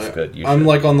Firefly. it was good. You I'm should.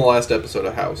 like on the last episode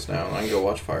of House now, and I can go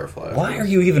watch Firefly. Why are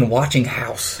you even watching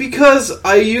House? Because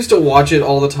I used to watch it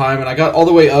all the time, and I got all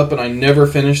the way up, and I never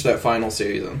finished that final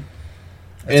season.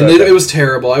 And okay. it was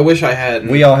terrible. I wish I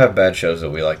hadn't. We all have bad shows that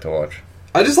we like to watch.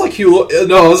 I just like Hugh...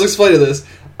 No, I was explaining this.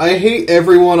 I hate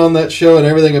everyone on that show and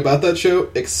everything about that show,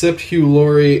 except Hugh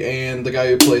Laurie and the guy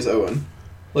who plays Owen.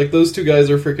 Like, those 2 guys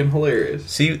are freaking hilarious.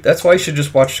 See, that's why you should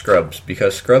just watch Scrubs,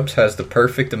 because Scrubs has the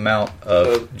perfect amount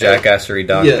of jackassery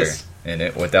doctor yes. in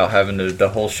it without having the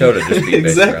whole show to just be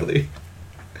exactly.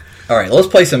 Alright, let's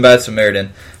play some Bad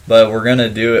Samaritan, but we're going to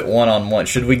do it one-on-one.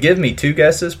 Should we give me 2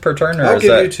 guesses per turn, or I'll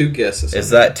give you 2 guesses.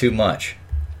 Is that too much?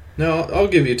 No, I'll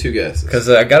give you 2 guesses. Because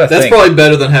I got to think. That's probably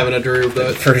better than having a Drew,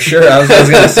 but... For sure, I was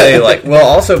going to say, like, well,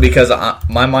 also because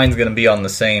my mind's going to be on the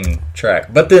same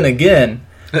track. But then again...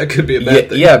 That could be a bad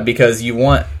thing. Yeah, because you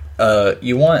want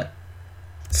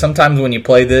sometimes when you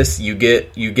play this, you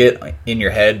get in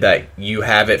your head that you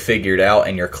have it figured out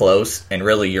and you're close, and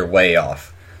really you're way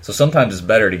off. So sometimes it's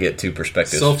better to get 2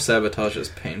 perspectives. Self-sabotage is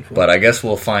painful. But I guess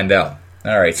we'll find out.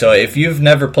 All right, so if you've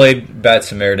never played Bad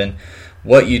Samaritan,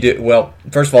 what you do... Well,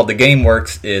 first of all, the game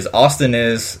works is Austin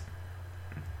is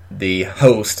the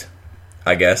host,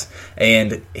 I guess,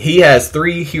 and he has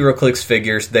 3 HeroClix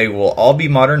figures. They will all be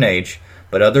modern age.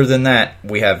 But other than that,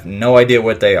 we have no idea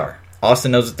what they are.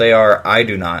 Austin knows what they are. I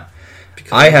do not.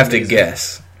 I have to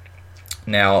guess.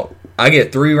 Now, I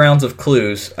get 3 rounds of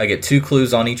clues. I get 2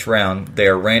 clues on each round. They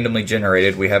are randomly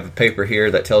generated. We have a paper here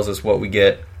that tells us what we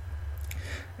get.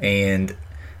 And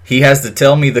he has to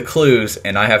tell me the clues,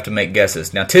 and I have to make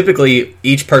guesses. Now, typically,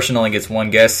 each person only gets 1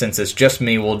 guess. Since it's just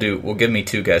me, we'll give me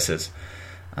 2 guesses.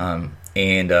 I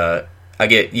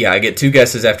get 2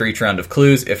 guesses after each round of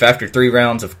clues. If after 3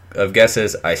 rounds of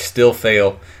guesses I still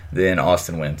fail, then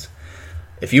Austin wins.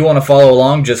 If you want to follow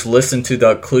along, just listen to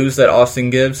the clues that Austin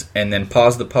gives and then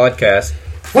pause the podcast,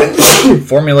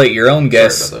 formulate your own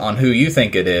guess on who you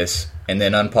think it is, and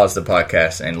then unpause the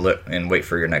podcast and wait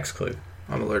for your next clue.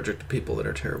 I'm allergic to people that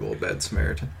are terrible at Bad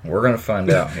Samaritan. We're going to find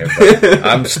out here.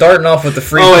 I'm starting off with the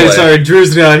free play. Oh, wait, sorry,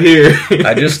 Drew's not here.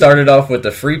 I just started off with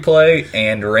the free play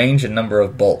and range and number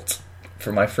of bolts.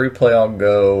 For my free play, I'll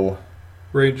go...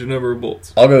 Range and number of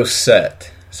bolts. I'll go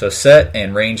set. So set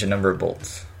and range and number of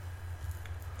bolts.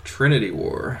 Trinity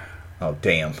War. Oh,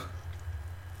 damn.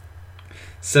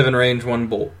 7 range, 1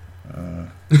 bolt.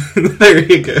 There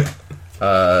you go.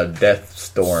 Death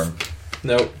Storm.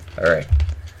 Nope. Alright.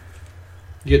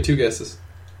 You get 2 guesses.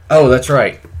 Oh, that's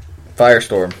right.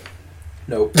 Firestorm.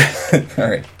 Nope.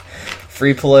 Alright.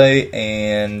 Free play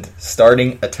and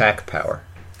starting attack power.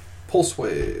 Pulse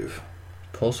Wave.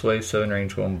 Pulse Wave, 7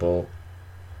 range, 1 bolt.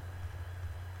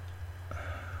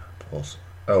 Pulse.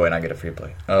 Oh, and I get a free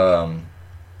play. I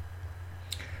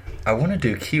want to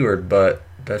do keyword, but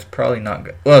that's probably not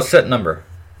good. Well, set number.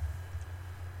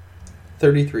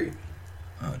 33.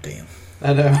 Oh, damn.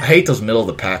 I know. I hate those middle of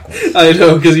the pack ones. I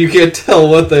know, because you can't tell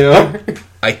what they are.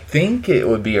 I think it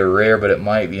would be a rare, but it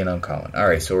might be an uncommon.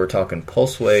 Alright, so we're talking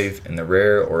Pulse Wave in the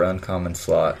rare or uncommon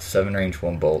slot. 7 range,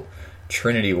 1 bolt.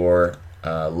 Trinity War.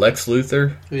 Lex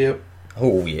Luthor. Yep.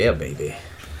 Oh, yeah, baby. I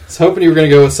was hoping you were going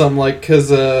to go with something like, because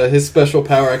his special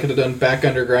power I could have done back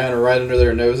underground or right under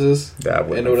their noses. That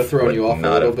and it would have thrown you off a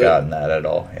little bit. Not have gotten that at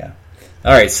all, yeah.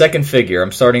 Alright, second figure.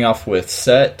 I'm starting off with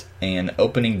set and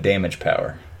opening damage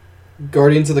power.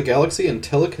 Guardians of the Galaxy and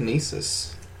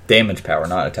Telekinesis. Damage power,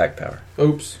 not attack power.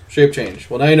 Oops. Shape change.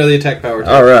 Well, now you know the attack power.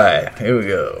 Alright, here we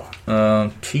go.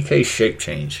 TK shape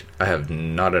change. I have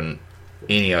not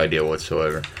any idea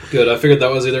whatsoever. Good. I figured that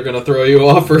was either going to throw you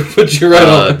off or put you right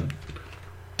on.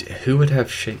 Who would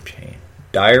have shape change?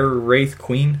 Dire Wraith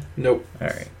Queen? Nope.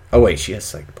 Alright. Oh, wait, she has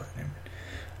Psychic Blast.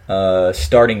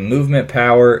 Starting movement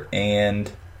power, and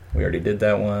we already did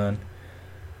that one.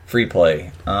 Free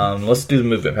play. Let's do the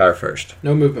movement power first.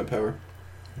 No movement power.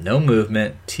 No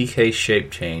movement. TK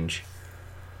shape change.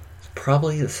 It's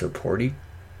probably a supporting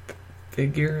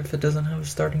figure if it doesn't have a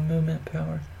starting movement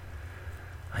power.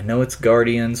 I know it's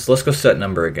Guardians. Let's go set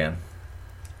number again.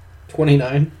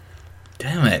 29.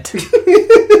 Damn it.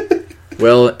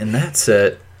 Well, in that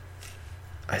set,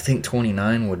 I think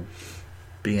 29 would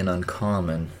be an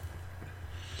uncommon.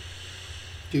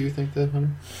 Do you think that, Hunter?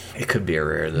 It could be a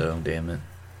rare, though. Damn it.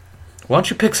 Why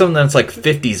don't you pick something that's like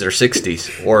 50s or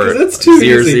 60s? Or that's too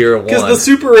 001? Because the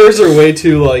super rares are way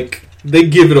too, like... They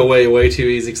give it away way too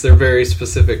easy because they're very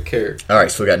specific characters. Alright,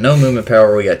 so we got no movement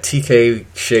power. We got TK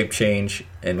shape change.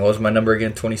 And what was my number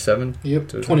again? 27? Yep,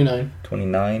 29.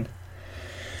 29.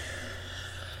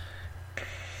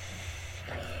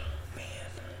 Man.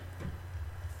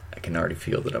 I can already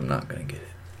feel that I'm not going to get it.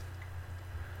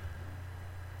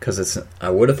 Because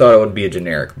I would have thought it would be a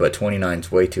generic, but 29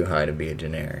 is way too high to be a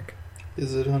generic.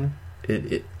 Is it, Hunter?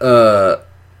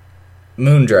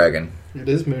 Moondragon. It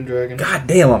is Moondragon. God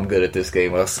damn, I'm good at this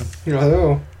game, Wilson.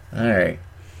 Oh. Alright.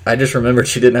 I just remembered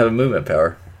she didn't have a movement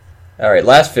power. Alright,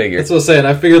 last figure. That's what I was saying.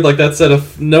 I figured like that set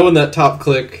of knowing that top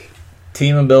click.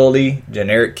 Team ability,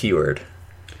 generic keyword.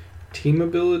 Team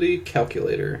ability,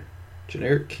 calculator.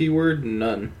 Generic keyword,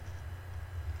 none.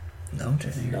 No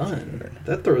generic None. keyword.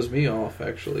 That throws me off,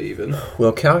 actually, even.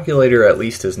 Well, calculator at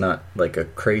least is not like a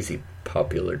crazy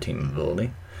popular team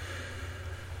ability.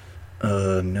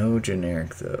 No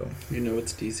generic though. You know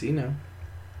it's DC now.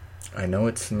 I know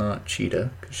it's not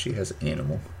Cheetah because she has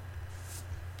animal.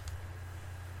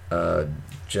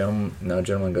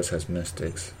 Gentleman Ghost has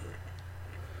Mystics.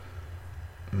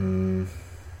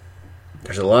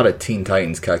 There's a lot of Teen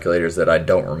Titans calculators that I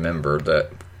don't remember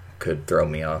that could throw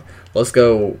me off. Let's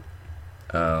go.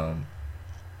 No,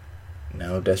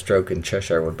 Deathstroke and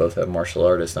Cheshire would both have martial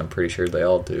artists. I'm pretty sure they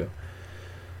all do.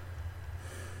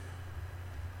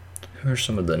 Who are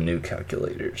some of the new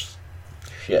calculators?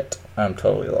 Shit, I'm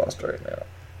totally lost right now.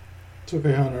 It's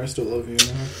okay, Hunter. I still love you.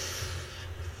 Man.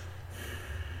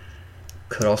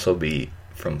 Could also be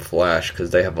from Flash because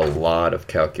they have a lot of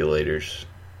calculators.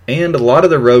 And a lot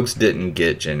of the rogues didn't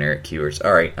get generic keywords.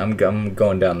 Alright, I'm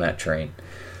going down that train.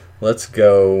 Let's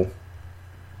go...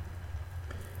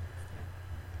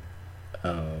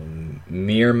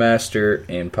 Mirror Master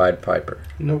and Pied Piper.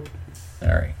 Nope.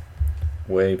 Alright.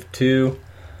 Wave 2.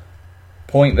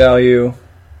 Point value.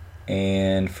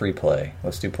 And free play.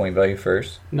 Let's do point value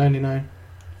first. 99.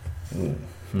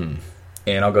 And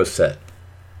I'll go set.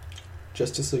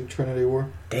 Justice League Trinity War.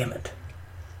 Damn it.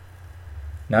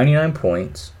 99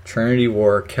 points. Trinity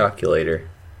War calculator.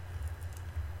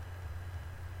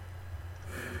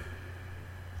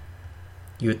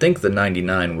 You would think the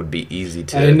 99 would be easy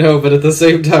to... I know, but at the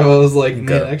same time I was like,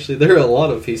 Go. man, actually there are a lot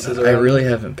of pieces around. I really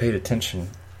haven't paid attention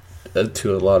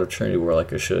to a lot of Trinity War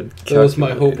like I should. That was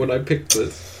my hope when I picked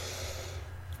this.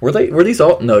 Were these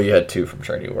all... No, you had 2 from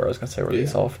Trinity War. I was going to say, were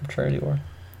these all from Trinity War?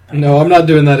 No, I'm not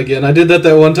doing that again. I did that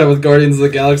one time with Guardians of the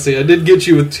Galaxy. I did get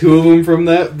you with 2 of them from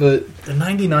that, but... The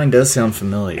 99 does sound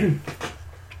familiar.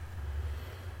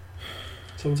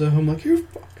 Someone's at home like, you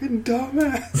fucking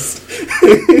dumbass.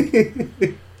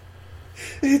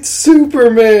 It's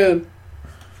Superman.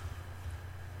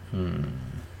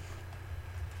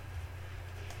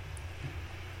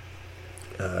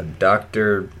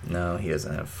 Dr. No, he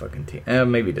doesn't have a fucking team.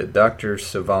 Maybe the Dr.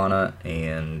 Savannah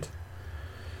and...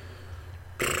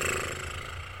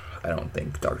 I don't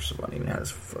think Dr. Savannah even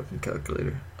has a fucking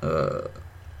calculator. I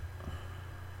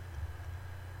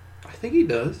think he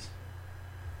does.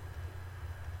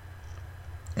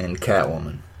 And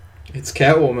Catwoman. It's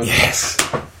Catwoman. Yes!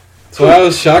 So I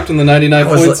was shocked when the 99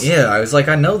 points... I was like,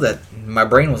 I know that. My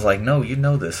brain was like, no, you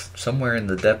know this. Somewhere in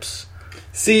the depths.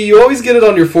 See, you always get it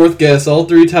on your fourth guess all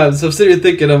 3 times. So I'm sitting here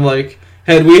thinking, I'm like,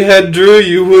 had we had Drew,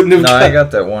 you wouldn't have... No, I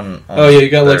got that one on Oh, yeah, you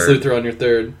got Lex third. Luthor on your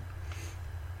third.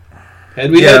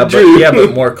 Had we had Drew...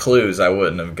 but more clues, I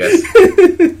wouldn't have guessed.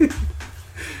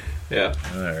 Yeah.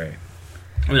 Alright.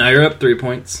 Now you're up 3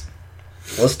 points.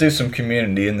 Let's do some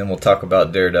community, and then we'll talk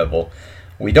about Daredevil.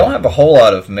 We don't have a whole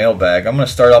lot of mailbag. I'm going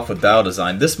to start off with dial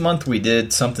design. This month we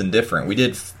did something different. We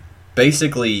did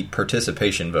basically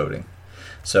participation voting.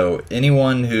 So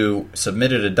anyone who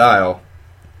submitted a dial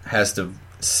has to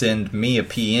send me a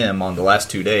PM on the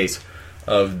last 2 days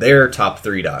of their top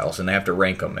 3 dials, and they have to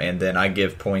rank them. And then I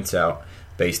give points out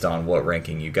based on what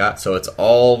ranking you got. So it's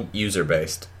all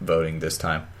user-based voting this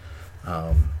time.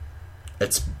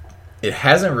 It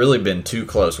hasn't really been too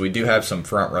close. We do have some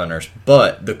front runners,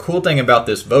 but the cool thing about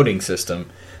this voting system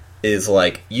is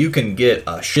like you can get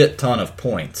a shit ton of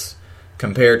points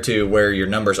compared to where your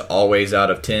number's always out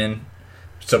of 10.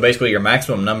 So basically your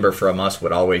maximum number from us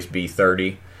would always be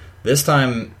 30. This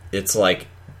time it's like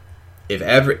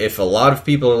if a lot of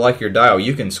people like your dial,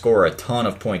 you can score a ton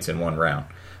of points in one round.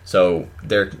 So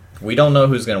we don't know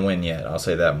who's going to win yet. I'll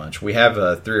say that much. We have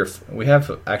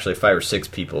actually 5 or 6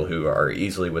 people who are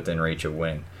easily within reach of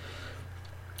winning.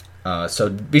 So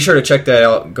be sure to check that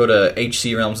out. Go to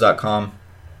hcrealms.com.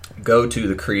 Go to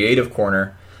the Creative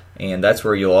Corner, and that's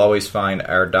where you'll always find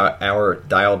our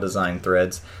dial design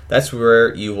threads. That's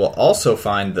where you will also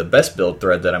find the best build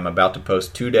thread that I'm about to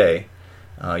post today.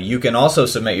 You can also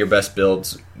submit your best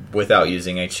builds without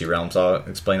using HC Realms. I'll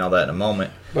explain all that in a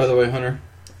moment. By the way, Hunter,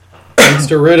 thanks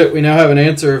to Reddit, we now have an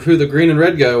answer of who the green and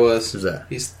red guy was. Who's that?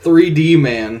 He's 3D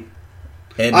Man.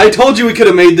 And I told you we could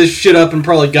have made this shit up and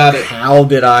probably got it. how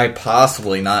did I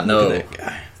possibly not know Look at that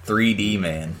guy. 3D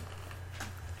Man?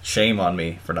 Shame on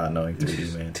me for not knowing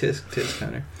 3D Man. Tisk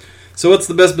Hunter. So what's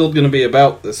the best build going to be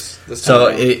about this time? So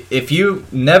around? if you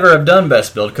never have done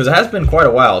Best Build, because it has been quite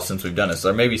a while since we've done this,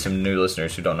 there may be some new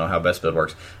listeners who don't know how Best Build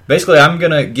works. Basically, I'm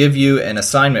going to give you an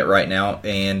assignment right now,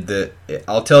 and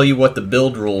I'll tell you what the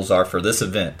build rules are for this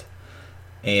event.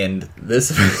 And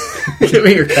this... give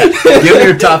me your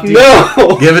top team.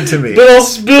 No! Give it to me. But I'll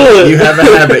spill it! You have a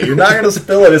habit. You're not going to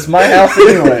spill it. It's my house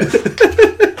anyway.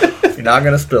 You're not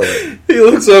going to spill it. He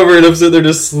looks over and I'm sitting there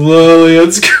just slowly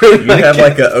unscrewing. You have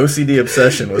like an OCD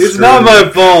obsession with It's screwing. not my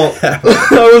fault.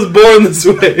 I was born this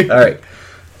way. All right.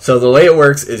 So the way it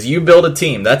works is you build a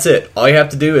team. That's it. All you have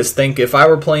to do is think, if I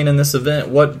were playing in this event,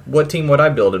 what team would I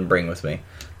build and bring with me?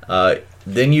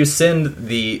 Then you send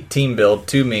the team build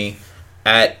to me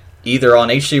at either on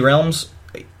HC Realms,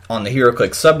 on the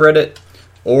HeroClix subreddit,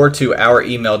 or to our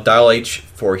email, dialh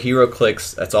for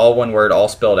HeroClix, that's all one word, all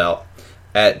spelled out,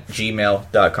 at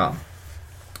gmail.com.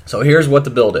 So here's what the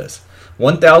build is.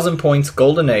 1,000 points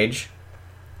Golden Age.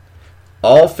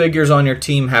 All figures on your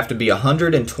team have to be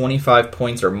 125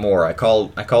 points or more. I call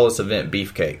this event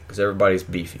Beefcake because everybody's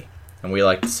beefy, and we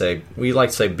like to say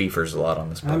beefers a lot on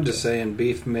this podcast. I'm just saying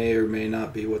beef may or may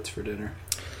not be what's for dinner.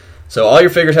 So all your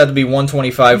figures have to be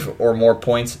 125 or more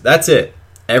points. That's it.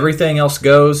 Everything else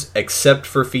goes except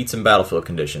for feats and battlefield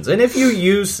conditions. And if you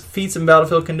use feats and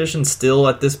battlefield conditions still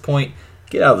at this point,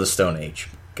 get out of the Stone Age,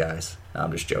 guys. No,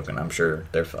 I'm just joking. I'm sure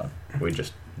they're fun. We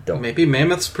just don't. Maybe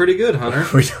Mammoth's pretty good, Hunter.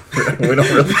 We don't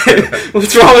really do that.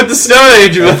 What's wrong with the Stone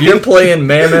Age? If you're playing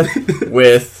Mammoth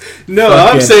with No,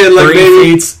 I'm saying like 3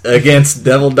 maybe feats against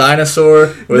Devil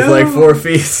Dinosaur with No. like 4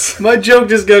 feats. my joke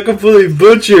just got completely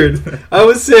butchered. I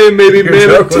was saying maybe Your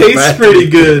Mammoth joke was tastes bad to pretty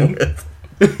begin good.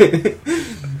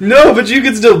 with. No, but you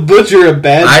can still butcher a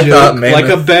bad I thought joke like a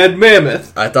Mammoth- bad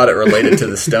mammoth. I thought it related to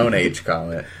the Stone Age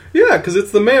comment. Yeah, because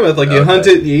it's the mammoth. Like you Okay. hunt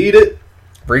it, you eat it.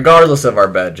 Regardless of our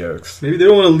bad jokes. Maybe they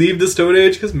don't want to leave the Stone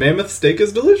Age because mammoth steak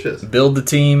is delicious. Build the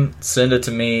team, send it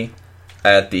to me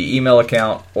at the email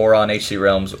account or on HC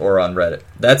Realms or on Reddit.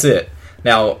 That's it.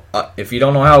 Now, if you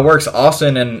don't know how it works,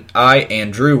 Austin and I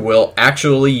and Drew will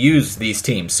actually use these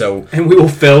teams. So And we will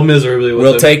fail miserably with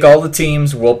we'll them. take all the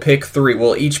teams, we'll pick 3,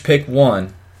 we'll each pick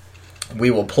 1.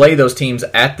 We will play those teams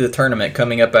at the tournament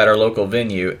coming up at our local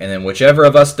venue, and then whichever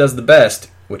of us does the best,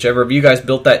 whichever of you guys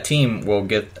built that team, will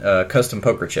get custom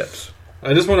poker chips.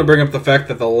 I just want to bring up the fact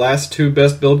that the last 2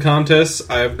 best build contests,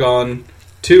 I have gone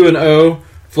 2-0,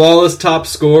 flawless top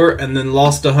score, and then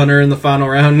lost to Hunter in the final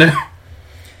round now.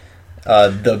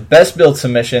 The best build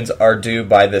submissions are due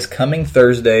by this coming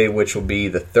Thursday, which will be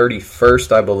the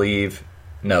 31st, I believe.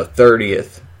 No,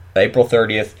 30th. April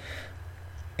 30th.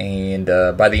 And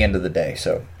by the end of the day.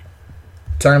 So,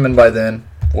 turn them in by then.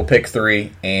 We'll pick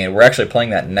 3. And we're actually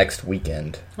playing that next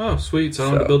weekend. Oh, sweet. So I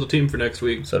don't have to build a team for next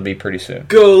week. So it'll be pretty soon.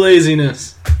 Go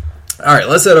laziness. All right,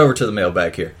 let's head over to the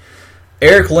mailbag here.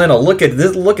 Eric Linnell, look at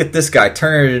this guy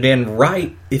turning it in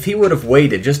right. If he would have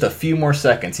waited just a few more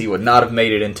seconds, he would not have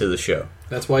made it into the show.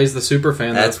 That's why he's the super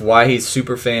fan. That's why he's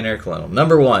super fan Eric Linnell.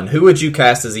 Number 1, who would you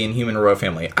cast as the Inhuman Royal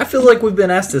Family? I feel like we've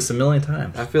been asked this a million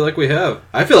times. I feel like we have.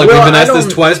 I feel like we've been asked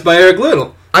this twice by Eric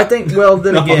Linnell. I think, well,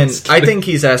 then No, again, I'm just I kidding. think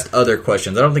he's asked other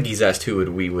questions. I don't think he's asked who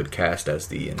we would cast as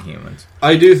the Inhumans.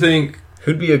 I do think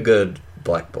Who'd be a good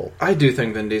Black Bolt?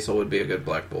 Vin Diesel would be a good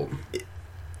Black Bolt.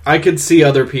 I could see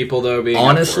other people though being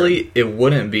Honestly, it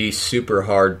wouldn't be super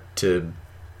hard to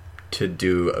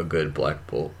do a good Black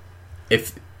Bolt.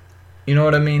 If you know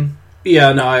what I mean?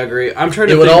 Yeah, no, I agree. I'm trying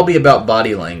to It would think. all be about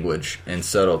body language and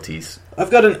subtleties. I've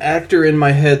got an actor in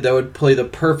my head that would play the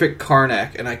perfect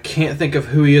Karnak, and I can't think of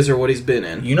who he is or what he's been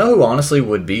in. You know who honestly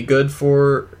would be good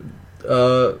for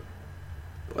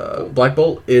Black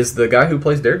Bolt is the guy who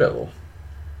plays Daredevil.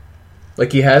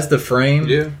 Like, he has the frame.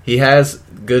 Yeah. He has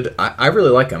good... I really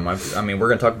like him. I mean, we're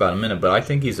going to talk about it in a minute, but I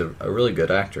think he's a really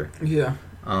good actor. Yeah.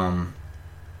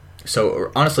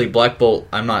 So, honestly, Black Bolt,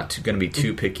 I'm not going to be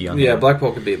too picky on Yeah, him. Black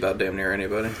Bolt could be about damn near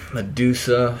anybody.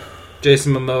 Medusa.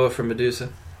 Jason Momoa from Medusa.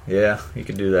 Yeah, you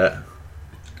could do that.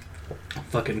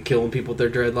 Fucking killing people with their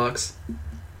dreadlocks.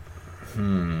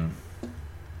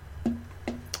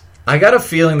 I got a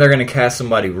feeling they're going to cast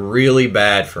somebody really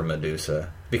bad for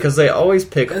Medusa. Because they always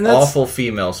pick And that's- awful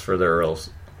females for their roles.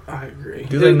 I agree.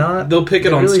 Do they not? They'll pick it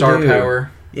They on really star do.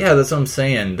 power. Yeah, that's what I'm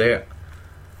saying.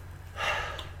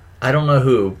 I don't know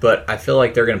who, but I feel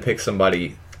like they're going to pick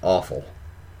somebody awful.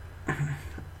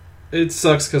 It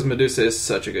sucks because Medusa is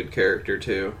such a good character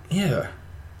too, Yeah.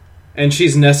 and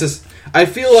she's I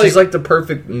feel like She's like the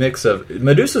perfect mix of...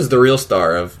 Medusa's the real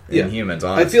star of Yeah. Inhumans,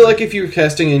 honestly. I feel like if you're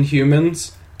casting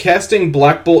Inhumans, casting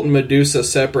Black Bolt and Medusa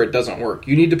separate doesn't work.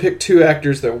 You need to pick 2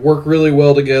 actors that work really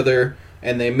well together,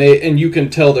 and you can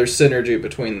tell there's synergy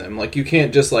between them. Like, you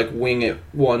can't just like wing it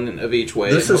one of each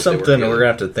way. This and is hope they work something we're together.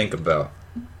 going to have to think about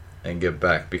and get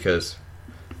back, because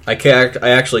I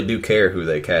actually do care who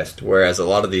they cast, whereas a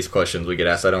lot of these questions we get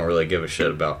asked, I don't really give a shit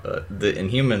about. The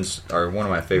Inhumans are one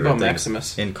of my favorite About things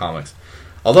Maximus. in comics.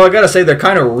 Although I gotta say, they're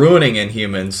kind of ruining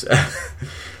Inhumans.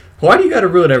 Why do you gotta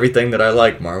ruin everything that I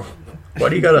like, Marvel? Why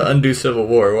do you gotta undo Civil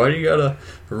War? Why do you gotta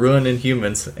ruin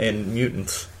Inhumans and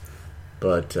mutants?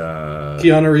 But,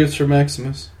 Keanu Reeves for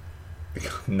Maximus.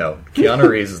 no. Keanu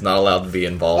Reeves is not allowed to be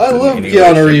involved I in love any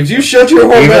Keanu way, Reeves. You shut your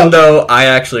whole even mouth. though I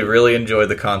actually really enjoy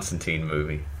the Constantine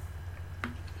movie.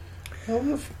 I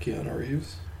love Keanu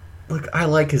Reeves. Look, I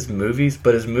like his movies,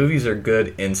 but his movies are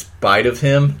good in spite of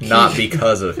him, not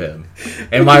because of him.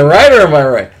 Am I right or am I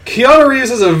right? Keanu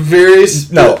Reeves is a very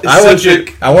No, I want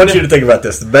eccentric- you to think about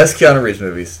this. The best Keanu Reeves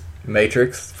movies: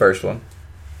 Matrix, first one,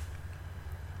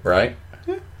 right?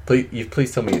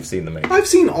 Please tell me you've seen the Matrix. I've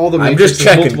seen all the I'm Matrices just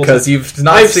checking multiple because times. you've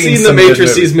not I've seen seen the some good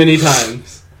Matrices movies. many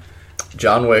times.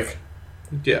 John Wick.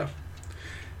 Yeah.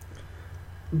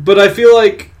 But I feel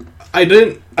like I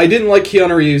didn't like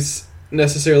Keanu Reeves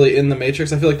necessarily in the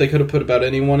Matrix. I feel like they could have put about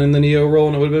anyone in the Neo role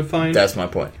and it would have been fine. That's my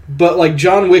point. But like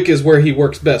John Wick is where he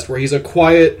works best, where he's a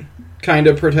quiet kind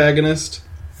of protagonist,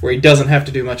 where he doesn't have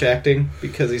to do much acting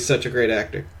because he's such a great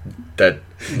actor. That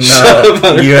Shut up, no,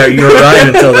 Hunter. you were right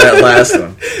until that last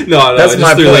one. No, That's I just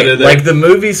my threw that in point. there. Like, the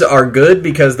movies are good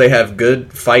because they have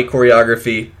good fight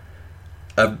choreography,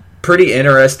 a pretty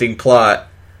interesting plot,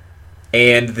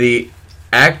 and the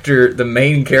actor, the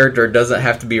main character, doesn't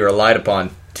have to be relied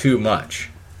upon too much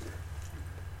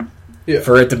Yeah.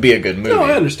 for it to be a good movie. No,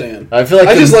 I understand. I feel like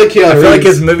I just like Keanu I feel like Reeves.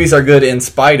 his movies are good in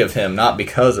spite of him, not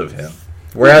because of him.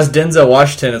 Whereas Denzel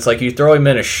Washington, it's like you throw him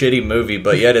in a shitty movie,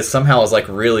 but yet it somehow is like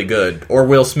really good. Or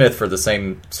Will Smith for the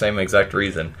same exact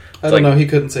reason. I don't know. He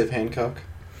couldn't save Hancock.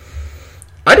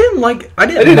 I didn't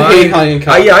hate mind Hancock.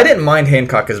 I didn't mind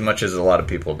Hancock as much as a lot of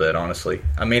people did. Honestly,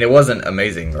 I mean, it wasn't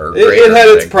amazing or It, great. it or had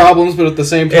its anything. problems, but at the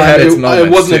same It had time, its I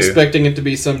moments, wasn't too. expecting it to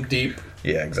be some deep.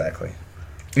 Yeah, exactly.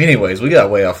 Anyways, we got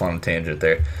way off on a tangent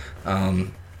there.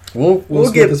 We'll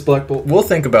Smith get is Black Bolt. We'll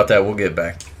think about that. We'll get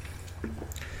back.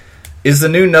 Is the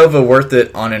new Nova worth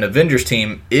it on an Avengers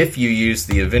team if you use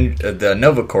the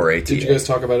Nova Core ATA? Did you guys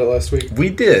talk about it last week?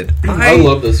 We did. I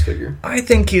love this figure. I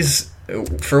think he's,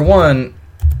 for one,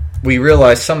 we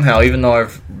realized somehow, even though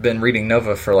I've been reading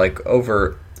Nova for like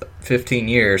over 15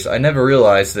 years, I never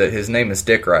realized that his name is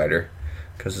Dick Rider,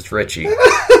 because it's Richie.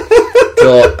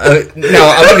 Well, now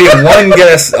I'll give you one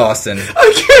guess, Austin.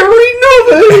 I can't really know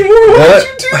that anymore. Why would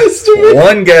you do this to me?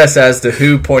 One guess as to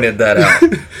who pointed that out.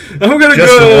 I'm gonna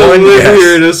Just go one live guess.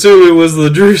 here and assume it was the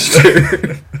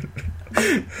Drewster.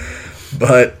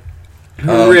 But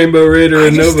Rainbow Raider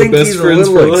and Nova best friends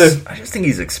for life. I just think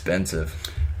he's expensive.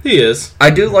 He is. I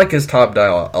do like his top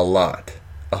dial a lot,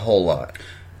 a whole lot.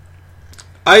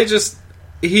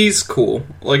 He's cool.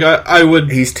 Like I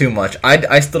would. He's too much.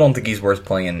 I still don't think he's worth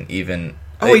playing even.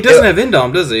 Oh, he doesn't have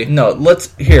Indom, does he? No,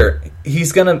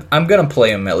 I'm gonna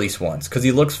play him at least once because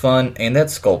he looks fun and that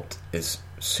sculpt is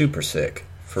super sick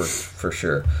for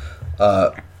sure.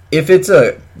 If it's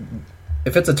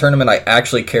a tournament I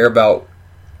actually care about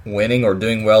winning or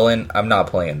doing well in, I'm not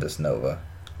playing this Nova,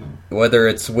 whether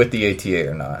it's with the ATA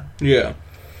or not. Yeah.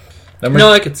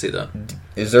 I could see that.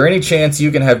 Is there any chance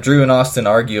you can have Drew and Austin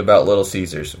argue about Little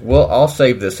Caesars? Well, I'll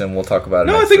save this and we'll talk about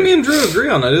it. No, next I think week. me and Drew agree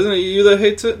on that. Isn't it you that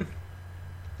hates it?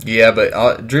 Yeah,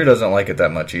 but Drew doesn't like it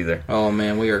that much either. Oh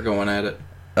man, we are going at it.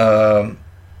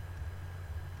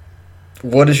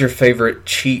 What is your favorite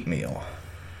cheat meal?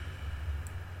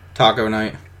 Taco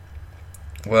night.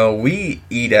 Well, we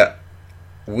eat out.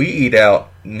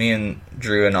 Me and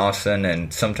Drew and Austin,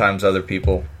 and sometimes other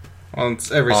people. On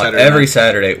every Saturday. Every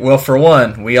Saturday. Well, for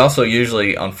one, we also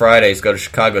usually on Fridays go to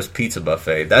Chicago's Pizza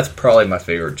Buffet. That's probably my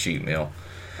favorite cheat meal.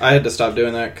 I had to stop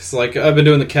doing that because, I've been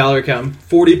doing the calorie count. I'm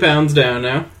 40 pounds down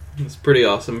now. It's pretty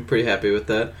awesome. I'm pretty happy with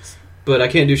that. But I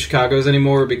can't do Chicago's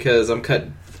anymore because I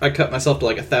cut myself to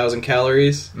 1,000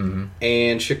 calories. Mm-hmm.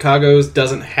 And Chicago's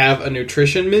doesn't have a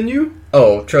nutrition menu.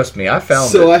 Oh, trust me, I found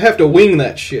it. So I have to wing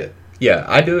that shit. Yeah,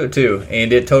 I do it too,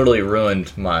 and it totally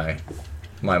ruined my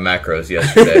macros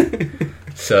yesterday.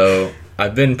 So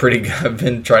I've been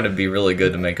trying to be really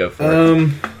good to make up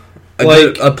for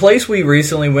it. A place we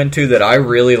recently went to that I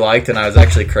really liked, and I was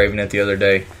actually craving it the other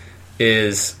day,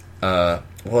 is what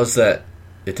was that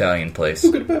Italian place?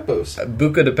 Buca di Beppo's.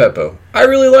 Buca di Beppo. I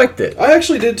really liked it. I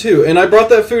actually did too, and I brought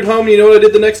that food home. And you know what I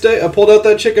did the next day? I pulled out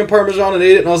that chicken parmesan and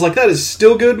ate it, and I was like, "That is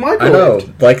still good microwaved." I know,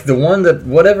 the one that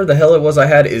whatever the hell it was I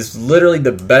had is literally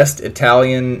the best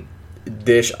Italian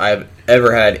dish I've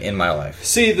ever had in my life.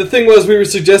 See, the thing was, we were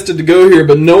suggested to go here,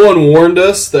 but no one warned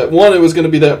us that, one, it was going to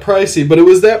be that pricey, but it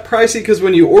was that pricey because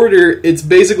when you order, it's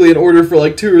basically an order for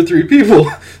 2 or 3 people.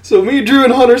 So me, Drew,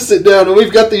 and Hunter sit down, and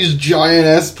we've got these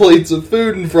giant-ass plates of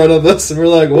food in front of us, and we're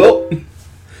like, well,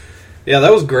 yeah,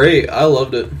 that was great. I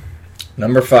loved it.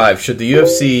 Number 5, should the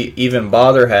UFC even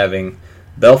bother having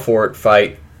Belfort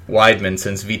fight Weidman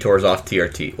since Vitor's off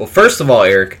TRT? Well, first of all,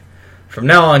 Eric, from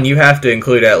now on, you have to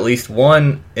include at least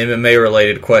one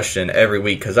MMA-related question every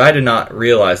week, because I did not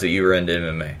realize that you were into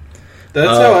MMA.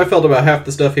 That's how I felt about half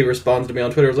the stuff he responds to me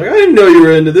on Twitter. I was like, I didn't know you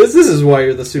were into this. This is why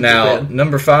you're the super fan. Now,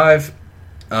 number 5,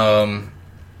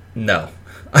 no.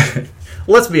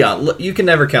 Let's be honest. You can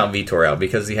never count Vitor out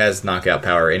because he has knockout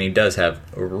power, and he does have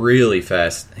really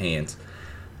fast hands.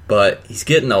 But he's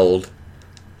getting old.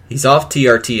 He's off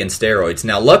TRT and steroids.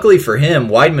 Now, luckily for him,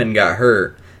 Weidman got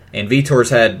hurt, and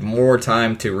Vitor's had more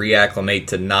time to reacclimate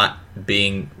to not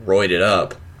being roided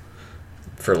up,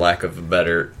 for lack of a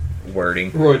better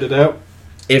wording. Roided out.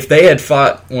 If they had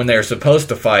fought when they were supposed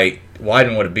to fight,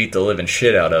 Weidman would have beat the living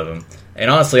shit out of him.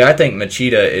 And honestly, I think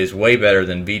Machida is way better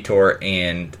than Vitor,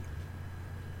 and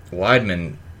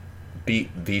Weidman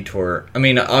beat Vitor. I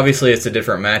mean, obviously it's a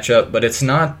different matchup, but it's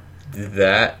not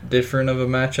that different of a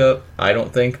matchup, I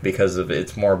don't think, because of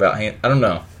it's more about hand. I don't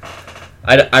know.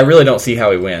 I really don't see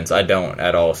how he wins. I don't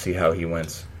at all see how he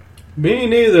wins. Me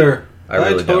neither.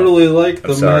 I totally like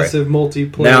the massive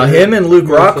multiplayer. Now, him and Luke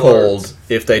Rockhold,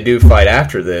 if they do fight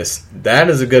after this, that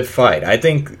is a good fight. I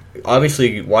think,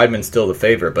 obviously, Weidman's still the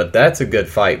favorite, but that's a good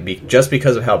fight just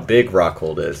because of how big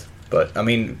Rockhold is. But, I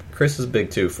mean, Chris is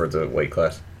big, too, for the weight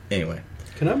class. Anyway.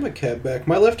 Can I have my cat back?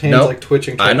 My left hand's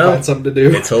twitching, trying to find something to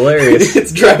do. It's hilarious.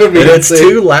 It's driving me insane. It's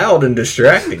too loud and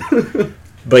distracting.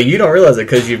 But you don't realize it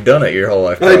because you've done it your whole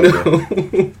life. Probably.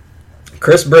 I know.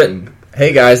 Chris Britton.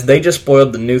 Hey guys, they just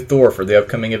spoiled the new Thor for the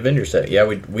upcoming Avengers set. Yeah,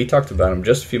 we talked about him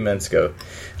just a few minutes ago.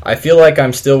 I feel like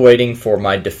I'm still waiting for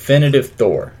my definitive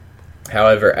Thor.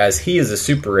 However, as he is a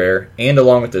super rare, and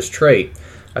along with this trait,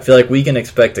 I feel like we can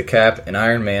expect a Cap and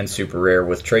Iron Man super rare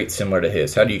with traits similar to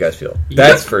his. How do you guys feel? Yep.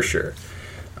 That's for sure.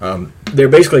 They're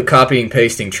basically copying and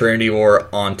pasting Trinity War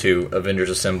onto Avengers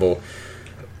Assemble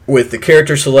with the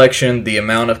character selection, the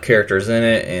amount of characters in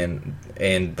it,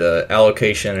 and the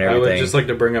allocation and everything. I would just like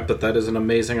to bring up that is an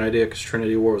amazing idea because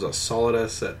Trinity War was a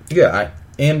solid-ass set. Yeah,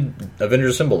 and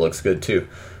Avengers Assemble looks good too.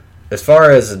 As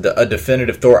far as a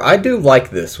definitive Thor, I do like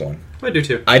this one. I do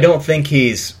too. I don't think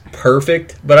he's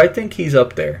perfect, but I think he's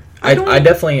up there. I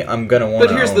definitely I'm gonna want.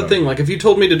 But here's the thing: like, if you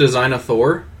told me to design a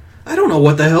Thor, I don't know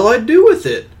what the hell I'd do with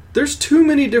it. There's too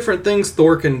many different things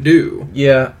Thor can do.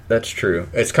 Yeah, that's true.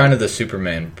 It's kind of the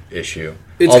Superman issue.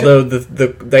 Although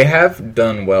they have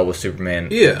done well with Superman,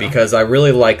 because I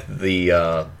really like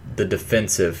the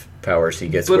defensive powers he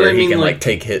gets, where he can like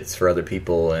take hits for other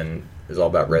people and is all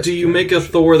about rescue. Do you make a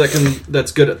Thor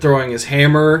that's good at throwing his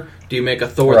hammer? Do you make a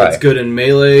Thor that's good in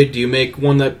melee? Do you make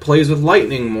one that plays with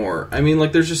lightning more? I mean,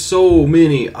 like, there's just so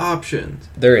many options.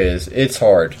 There is. It's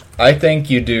hard. I think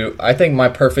you do. I think my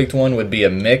perfect one would be a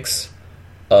mix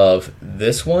of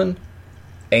this one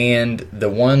and the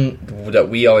one that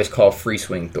we always call free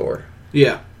swing Thor.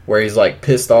 Yeah. Where he's like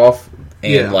pissed off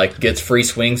and like gets free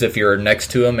swings if you're next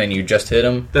to him and you just hit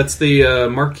him. That's the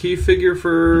marquee figure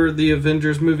for the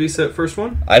Avengers movie set first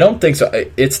one? I don't think so.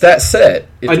 It's that set.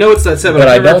 I know it's that set, but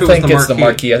I don't think it's the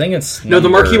marquee. I think it's No, the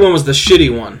marquee one was the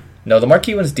shitty one. No, the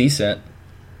marquee one's decent.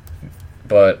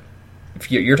 But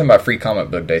if you're talking about Free Comic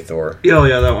Book Day Thor. Oh,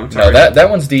 yeah, that one. Sorry. No, that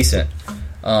one's decent.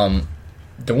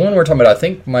 The one we're talking about, I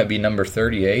think, might be number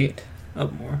 38.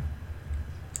 Up more.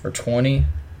 Or 20.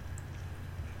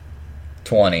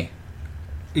 20.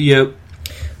 Yep.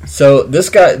 So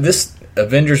this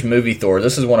Avengers movie Thor,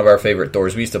 this is one of our favorite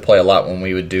Thors. We used to play a lot when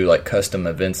we would do like custom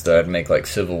events that I'd make, like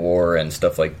Civil War and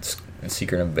stuff, like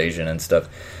Secret Invasion and stuff.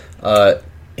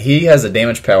 He has a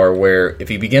damage power where if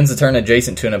he begins the turn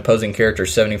adjacent to an opposing character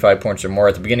 75 points or more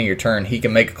at the beginning of your turn, he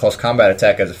can make a close combat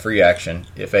attack as a free action,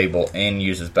 if able, and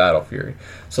uses Battle Fury.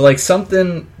 So like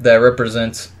something that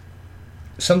represents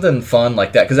something fun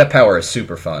like that, because that power is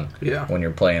super fun when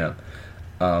you're playing it.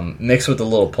 Mixed with a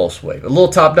little pulse wave. A little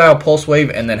top dial pulse wave,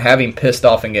 and then having pissed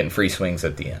off and getting free swings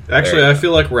at the end. Actually, I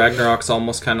feel like Ragnarok's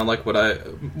almost kind of like what I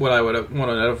would have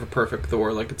wanted out of a perfect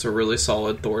Thor. Like, it's a really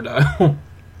solid Thor dial.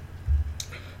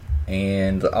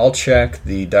 And I'll check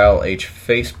the Dial H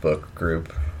Facebook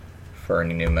group for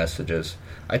any new messages.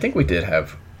 I think we did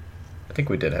have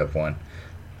one.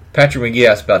 Patrick McGee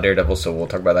asked about Daredevil, so we'll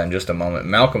talk about that in just a moment.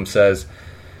 Malcolm says,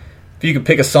 if you could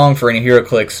pick a song for any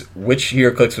HeroClix, which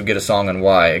HeroClix would get a song and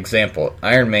why? Example,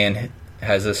 Iron Man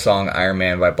has this song, Iron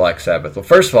Man by Black Sabbath. Well,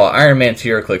 first of all, Iron Man's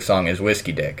HeroClix song is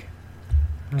Whiskey Dick.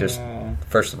 Just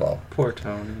first of all. Poor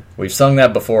Tony. We've sung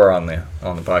that before on the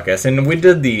podcast, and we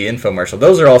did the infomercial.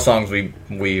 Those are all songs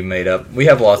we made up. We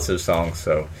have lots of songs,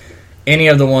 so any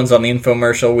of the ones on the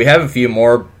infomercial, we have a few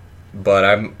more, but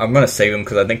I'm going to save them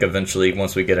because I think eventually,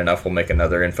 once we get enough, we'll make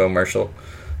another infomercial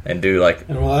and do like.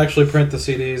 And we'll actually print the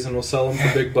CDs and we'll sell them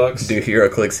for big bucks. Do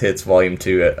HeroClix Hits Volume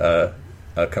 2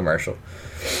 a commercial.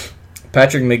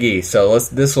 Patrick McGee. So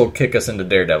this will kick us into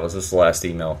Daredevils. This is the last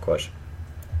email question.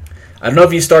 I don't know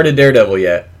if you started Daredevil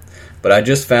yet, but I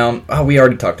just found... Oh, we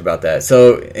already talked about that.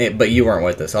 So, but you weren't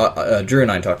with us. Drew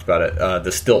and I talked about it.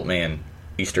 The Stilt Man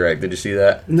Easter egg. Did you see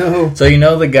that? No. So you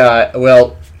know the guy...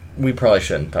 Well, we probably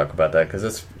shouldn't talk about that because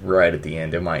it's right at the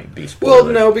end. It might be spoiled.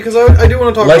 Well, no, because I do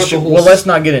want to talk about the whole... Well, let's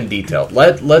not get in detail.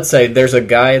 Let's say there's a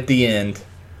guy at the end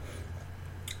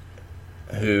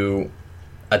who,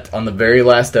 on the very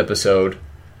last episode,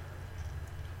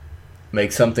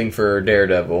 makes something for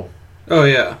Daredevil. Oh,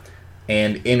 yeah.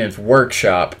 And in its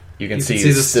workshop, you can see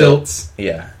the stilts.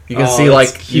 Yeah, you can see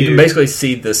you can basically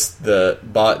see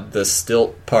the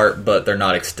stilt part, but they're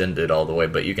not extended all the way.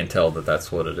 But you can tell that that's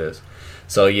what it is.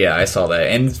 So yeah, I saw that,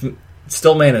 and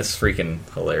Stillman is freaking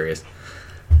hilarious.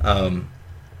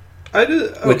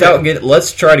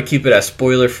 Let's try to keep it as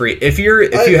spoiler free. If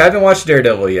you haven't watched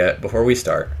Daredevil yet, before we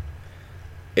start.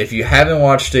 If you haven't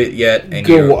watched it yet and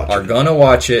you are going to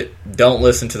watch it, don't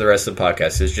listen to the rest of the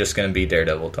podcast. It's just going to be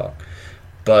Daredevil talk.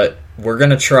 But we're going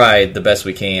to try the best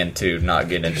we can to not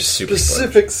get into super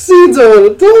specific scenes I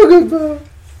want to talk about.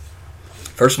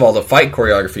 First of all, the fight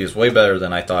choreography is way better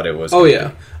than I thought it was. Oh,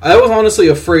 yeah. I was honestly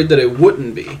afraid that it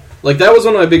wouldn't be. Like, that was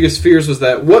one of my biggest fears, was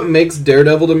that what makes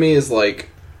Daredevil to me is, like,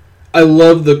 I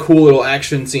love the cool little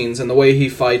action scenes and the way he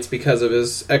fights because of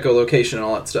his echolocation and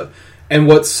all that stuff. And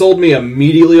what sold me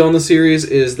immediately on the series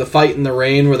is the fight in the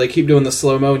rain where they keep doing the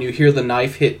slow-mo and you hear the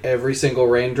knife hit every single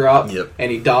raindrop. Yep.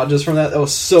 And he dodges from that. That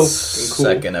was so fucking cool.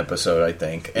 Second episode, I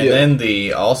think. And then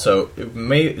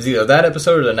it's either that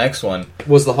episode or the next one.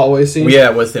 Was the hallway scene? Yeah,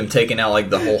 with him taking out like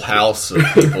the whole house of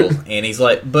people. And he's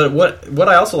like, but what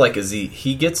I also like is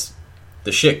he gets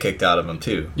the shit kicked out of him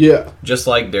too. Yeah. Just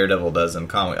like Daredevil does in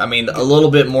comics. I mean, a little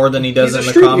bit more than he does in the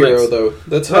street comics. Hero, though.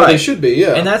 That's how they should be,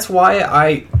 yeah. And that's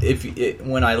why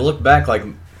when I look back, like,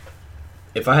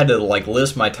 if I had to like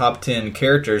list my top 10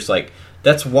 characters, like,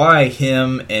 that's why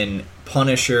him and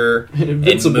Punisher and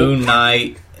Moon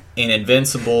Knight and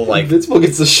Invincible, like Invincible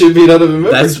gets the shit beat out of him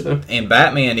every time. and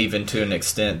Batman even to an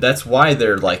extent. That's why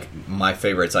they're like my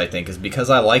favorites. I think is because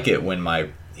I like it when my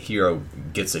hero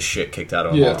gets the shit kicked out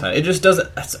of him all the time. It just doesn't,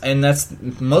 and that's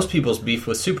most people's beef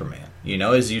with Superman. He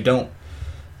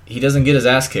doesn't get his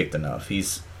ass kicked enough. You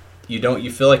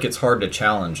feel like it's hard to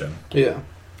challenge him. Yeah.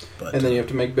 But, And then you have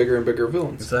to make bigger and bigger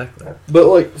villains. Exactly. But,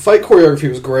 like, fight choreography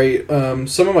was great.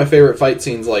 Some of my favorite fight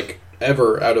scenes, like,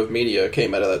 ever out of media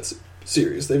came out of that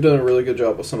series. They've done a really good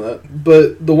job with some of that.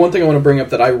 But the one thing I want to bring up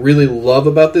that I really love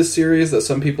about this series that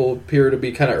some people appear to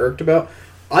be kind of irked about,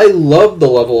 I love the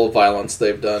level of violence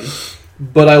they've done,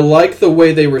 but I like the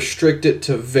way they restrict it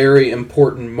to very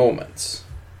important moments.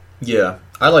 Yeah,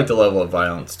 I like the level of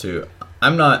violence, too.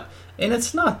 And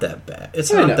it's not that bad.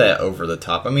 It's not that over the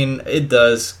top. I mean, it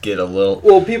does get a little...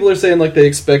 Well, people are saying, like, they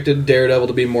expected Daredevil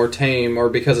to be more tame, or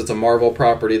because it's a Marvel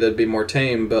property, that'd be more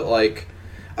tame, but, like,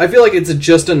 I feel like it's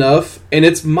just enough, and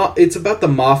it's about the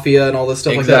Mafia and all this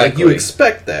stuff like that. Like, you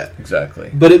expect that. Exactly.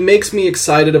 But it makes me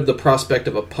excited of the prospect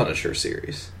of a Punisher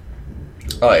series.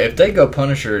 If they go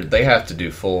Punisher, they have to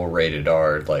do full rated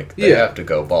R. Like, they have to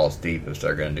go balls deep if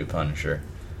they're going to do Punisher.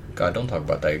 God, don't talk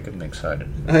about that. You get me excited.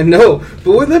 I know,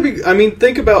 but wouldn't that be... I mean,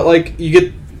 think about, like,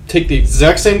 take the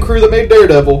exact same crew that made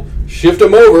Daredevil, shift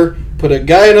them over, put a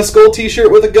guy in a skull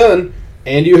t-shirt with a gun,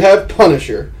 and you have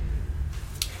Punisher.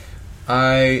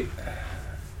 The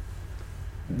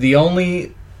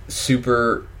only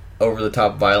super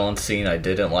over-the-top violence scene I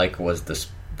didn't like was the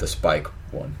Spike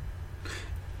one.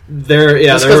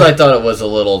 Just because I thought it was a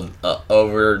little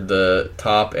over the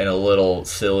top and a little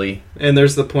silly. And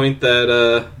there's the point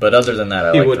that... but other than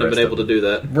that, he wouldn't have been able to do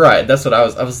that. Right, that's what I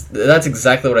was... That's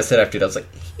exactly what I said after that. I was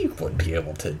like, he wouldn't be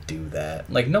able to do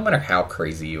that. Like, no matter how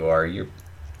crazy you are,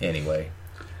 Anyway.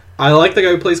 I like the guy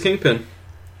who plays Kingpin.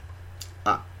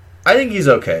 I think he's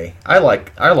okay. I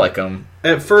like him.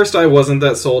 At first, I wasn't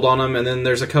that sold on him, and then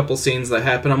there's a couple scenes that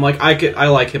happen. I'm like, I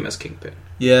like him as Kingpin.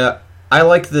 Yeah, I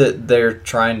like that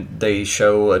they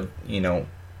show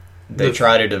they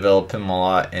try to develop him a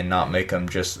lot and not make him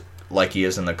just like he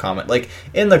is in the comic. Like,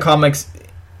 in the comics,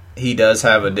 he does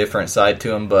have a different side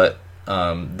to him, but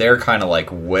they're kind of like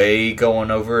way going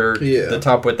over the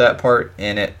top with that part.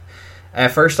 And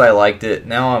at first I liked it.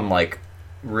 Now I'm like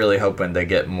really hoping they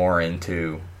get more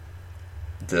into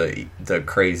the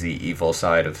crazy evil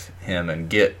side of him and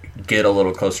get a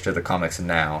little closer to the comics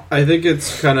now. I think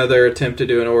it's kind of their attempt to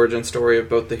do an origin story of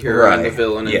both the hero and the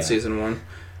villain in season 1.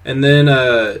 And then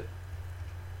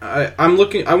I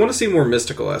want to see more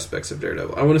mystical aspects of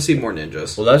Daredevil. I want to see more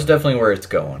ninjas. Well, that's definitely where it's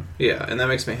going. Yeah, and that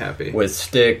makes me happy. With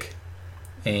Stick.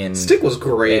 And Stick was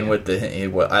great. And with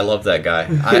I love that guy.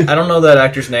 I don't know that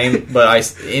actor's name,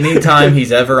 but anytime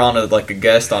he's ever on a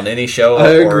guest on any show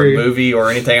or a movie or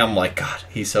anything, I'm like, God,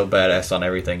 he's so badass on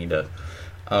everything he does.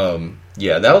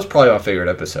 Yeah, that was probably my favorite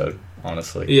episode,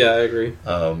 honestly. Yeah, I agree.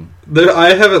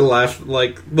 I haven't laughed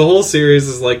the whole series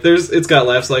is it's got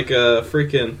laughs like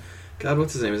freaking God,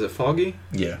 what's his name? Is it Foggy?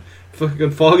 Yeah,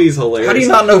 fucking Foggy's hilarious. How do you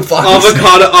not know Foggy?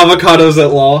 Avocados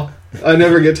at law. I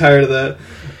never get tired of that.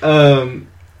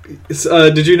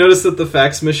 Did you notice that the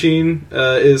fax machine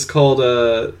is called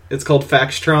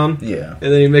Faxtron? Yeah.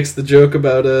 And then he makes the joke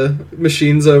about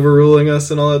machines overruling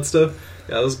us and all that stuff.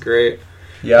 Yeah, that was great.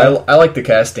 Yeah, I like the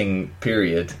casting,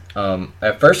 period.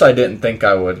 At first I didn't think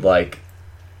I would like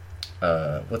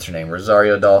what's her name?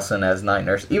 Rosario Dawson as Night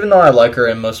Nurse. Even though I like her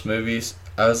in most movies,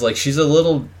 I was like,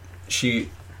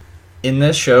 in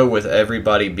this show with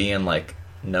everybody being like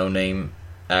no-name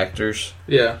actors.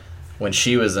 Yeah. When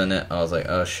she was in it, I was like,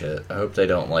 oh shit, I hope they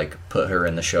don't put her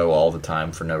in the show all the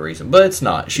time for no reason. But it's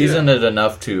not. She's in it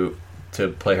enough to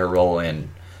play her role, and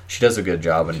she does a good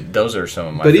job, and those are some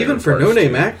of my favorite But even for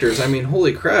no-name actors, I mean,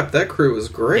 holy crap, that crew was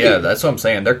great. Yeah, that's what I'm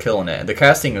saying. They're killing it. The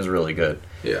casting is really good.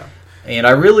 Yeah. And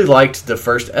I really liked the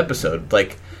first episode,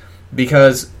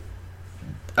 because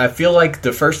I feel like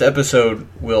the first episode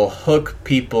will hook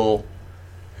people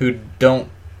who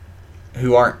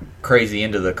aren't crazy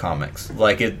into the comics.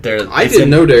 I didn't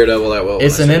know Daredevil that well.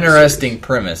 It's an interesting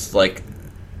premise.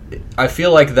 I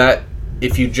feel like that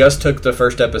if you just took the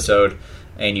first episode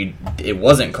and it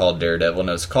wasn't called Daredevil and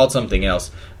it was called something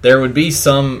else, there would be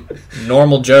some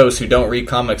normal Joes who don't read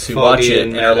comics who watch it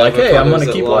and are like, hey, I'm going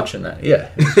to keep watching that. Yeah.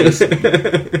 It's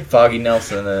just Foggy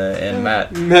Nelson and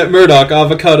Matt Murdock,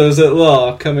 Avocados at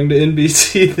Law, coming to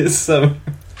NBC this summer.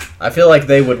 I feel like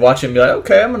they would watch it and be like,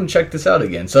 okay, I'm going to check this out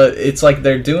again. So it's like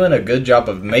they're doing a good job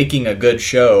of making a good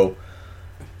show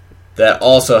that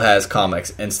also has comics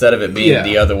instead of it being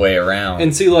the other way around.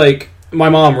 And see, my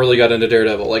mom really got into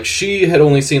Daredevil. She had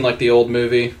only seen, the old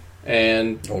movie,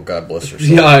 and... Oh, God bless her soul.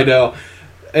 Yeah, I know.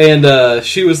 And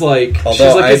she was like,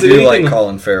 Although I is it do anything like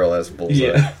Colin Farrell as Bullseye.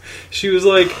 Yeah. She was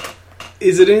like,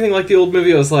 is it anything like the old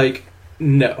movie? I was like,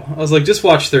 no. I was like, just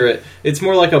watch through it. It's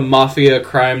more like a mafia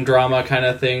crime drama kind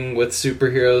of thing with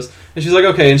superheroes. And she's like,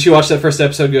 okay. And she watched that first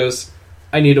episode, goes,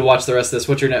 I need to watch the rest of this.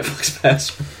 What's your Netflix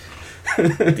password?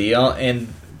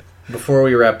 And before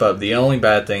we wrap up, the only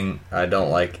bad thing I don't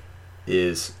like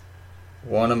is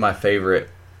one of my favorite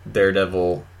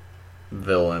Daredevil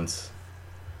villains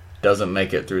doesn't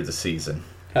make it through the season.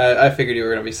 I figured you were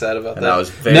going to be sad about And that. I was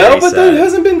very No, but sad. that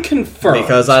hasn't been confirmed.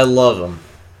 Because I love him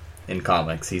in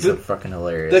comics. He's fucking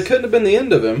hilarious. That couldn't have been the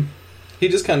end of him. He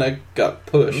just kind of got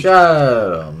pushed. I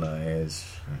don't know.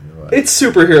 It's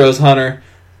superheroes, Hunter.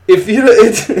 If you,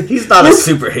 He's not a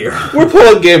superhero. We're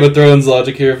pulling Game of Thrones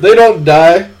logic here. If they don't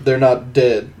die, they're not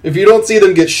dead. If you don't see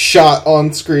them get shot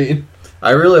on screen.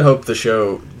 I really hope the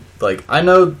show, like, I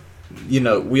know,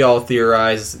 we all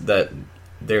theorize that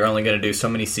they're only going to do so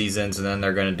many seasons, and then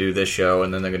they're going to do this show,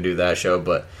 and then they're going to do that show,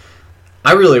 but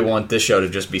I really want this show to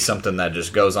just be something that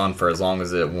just goes on for as long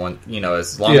as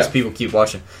as people keep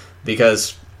watching,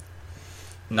 because,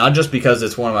 not just because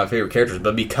it's one of my favorite characters,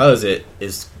 but because it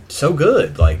is so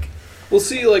good, like... Well,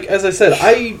 see, like, as I said,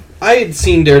 I had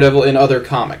seen Daredevil in other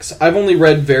comics. I've only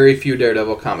read very few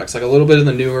Daredevil comics, like a little bit in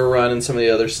the newer run and some of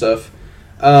the other stuff.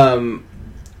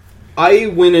 I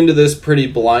went into this pretty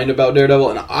blind about Daredevil,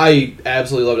 and I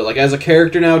absolutely loved it. Like, as a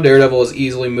character now, Daredevil is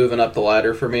easily moving up the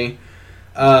ladder for me.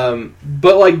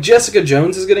 But, like, Jessica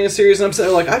Jones is getting a series, and I'm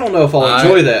saying, like, I don't know if I'll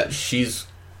enjoy that. She's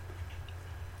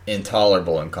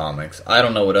intolerable in comics. I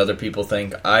don't know what other people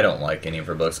think. I don't like any of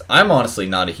her books. I'm honestly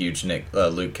not a huge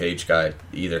Luke Cage guy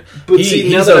either. But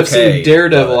now that I've seen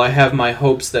Daredevil, I have my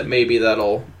hopes that maybe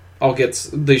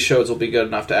these shows will be good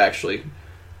enough to actually...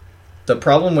 The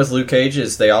problem with Luke Cage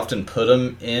is they often put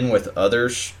him in with other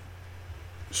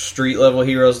street-level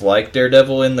heroes like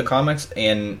Daredevil in the comics,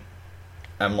 and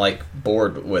I'm, like,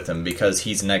 bored with him because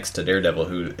he's next to Daredevil,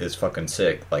 who is fucking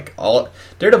sick. Like, all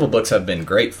Daredevil books have been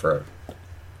great for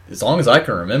as long as I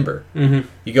can remember. Mm-hmm.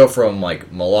 You go from,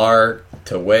 like, Millar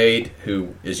to Wade,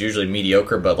 who is usually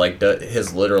mediocre, but, like,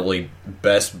 his literally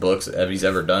best books he's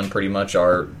ever done pretty much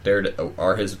are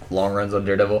his long runs on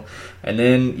Daredevil. And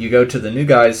then you go to the new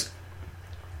guys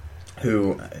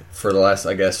who, for the last,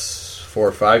 I guess, 4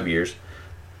 or 5 years,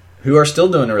 who are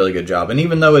still doing a really good job. And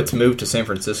even though it's moved to San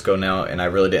Francisco now, and I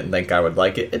really didn't think I would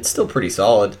like it, it's still pretty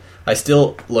solid. I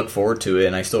still look forward to it,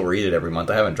 and I still read it every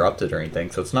month. I haven't dropped it or anything,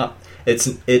 so it's not...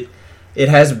 It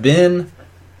has been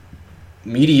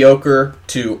mediocre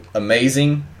to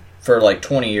amazing for, like,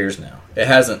 20 years now. It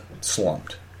hasn't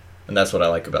slumped. And that's what I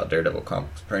like about Daredevil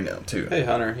comics right now, too. Hey,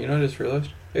 Hunter, you know what I just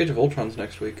realized? Age of Ultron's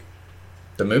next week.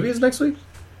 The movie is next week?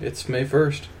 It's May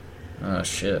 1st. Oh,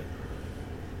 shit.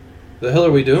 The hell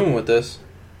are we doing with this?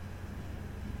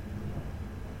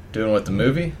 Doing with the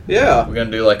movie? Yeah. We're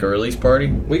gonna do, like, a release party?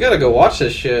 We gotta go watch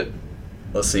this shit.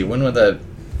 Let's see, when would that...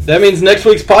 That means next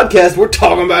week's podcast, we're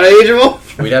talking about Age of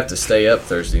Ultron. We'd have to stay up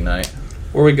Thursday night.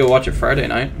 Or we go watch it Friday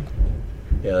night.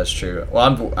 Yeah, that's true.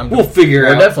 Well, we'll figure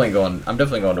out. I'm definitely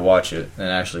going to watch it, and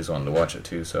Ashley's going to watch it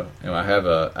too. So, I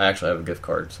actually have a gift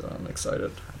card, so I'm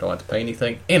excited. I don't have to pay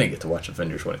anything, and I get to watch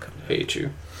Avengers when it comes out. Hate you.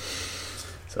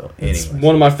 So, anyway,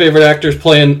 one of my favorite actors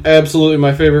playing absolutely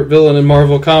my favorite villain in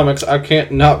Marvel Comics. I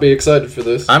can't not be excited for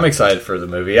this. I'm excited for the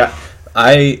movie.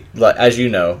 I as you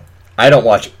know, I don't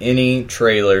watch any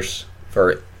trailers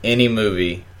for any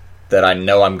movie that I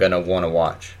know I'm going to want to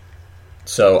watch.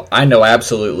 So I know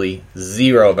absolutely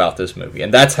zero about this movie,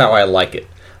 and that's how I like it.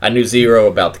 I knew zero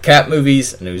about the Cap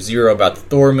movies, I knew zero about the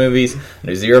Thor movies, I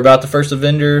knew zero about the first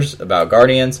Avengers, about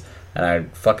Guardians, and I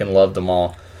fucking loved them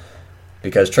all.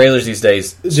 Because trailers these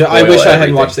days spoil I wish I had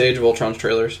everything. watched the Age of Ultron's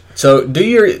trailers. So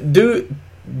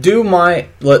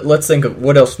let's think of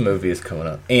what else movie is coming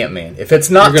up. Ant-Man. If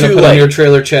it's not You're too gonna put late, on your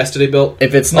trailer chastity belt.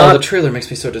 if it's not the trailer makes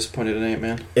me so disappointed in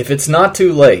Ant-Man. if it's not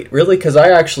too late, really, because I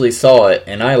actually saw it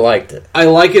and I liked it. I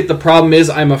like it. The problem is,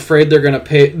 I'm afraid they're gonna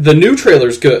pay. The new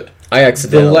trailer's good. I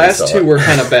accidentally The last saw two it. were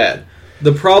kind of bad.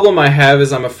 The problem I have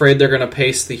is I'm afraid they're gonna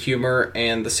pace the humor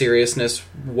and the seriousness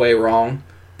way wrong.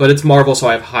 But it's Marvel, so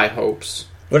I have high hopes.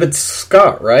 But it's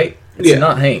Scott, right? It's Yeah.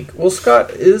 not Hank. Well,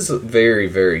 Scott is very,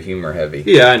 very humor heavy.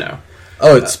 Yeah, I know.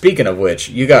 Oh, speaking of which,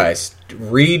 you guys,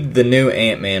 read the new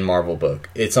Ant-Man Marvel book.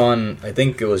 It's on, I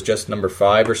think it was just number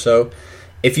 5 or so.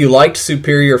 If you liked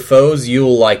Superior Foes,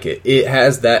 you'll like it. It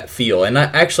has that feel. And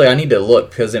I need to look,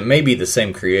 because it may be the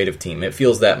same creative team. It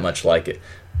feels that much like it.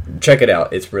 Check it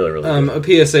out. It's really, really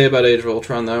good. A PSA about Age of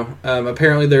Ultron, though.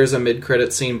 Apparently there's a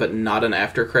mid-credit scene, but not an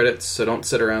after-credits, so don't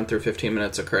sit around through 15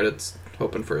 minutes of credits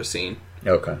hoping for a scene.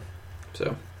 Okay.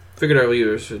 So, figured our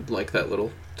viewers should like that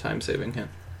little time-saving hint.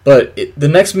 But the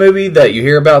next movie that you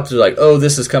hear about, they're like, oh,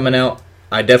 this is coming out.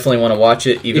 I definitely want to watch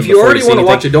it. Even if you already want to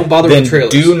watch it, don't bother with the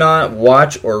trailers. Do not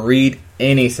watch or read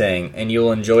anything, and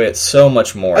you'll enjoy it so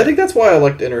much more. I think that's why I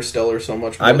liked Interstellar so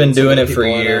much more. I've been doing it for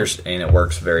years, and it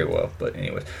works very well. But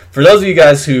anyways, for those of you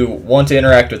guys who want to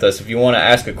interact with us, if you want to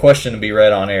ask a question to be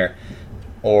read on air,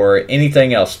 or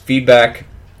anything else, feedback,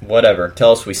 whatever,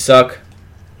 tell us we suck,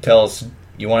 tell us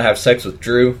you want to have sex with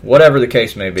Drew, whatever the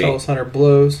case may be. Tell us Hunter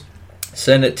blows.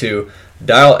 Send it to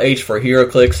Dial H for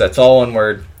HeroClix, that's all one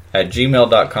word, at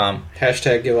gmail.com.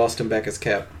 Hashtag give Austin back his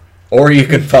cap. Or you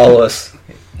can follow us.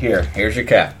 Here's your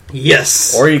cap.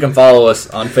 Yes! Or you can follow us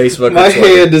on Facebook. My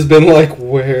hand has been like,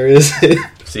 where is it?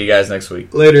 See you guys next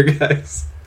week. Later, guys.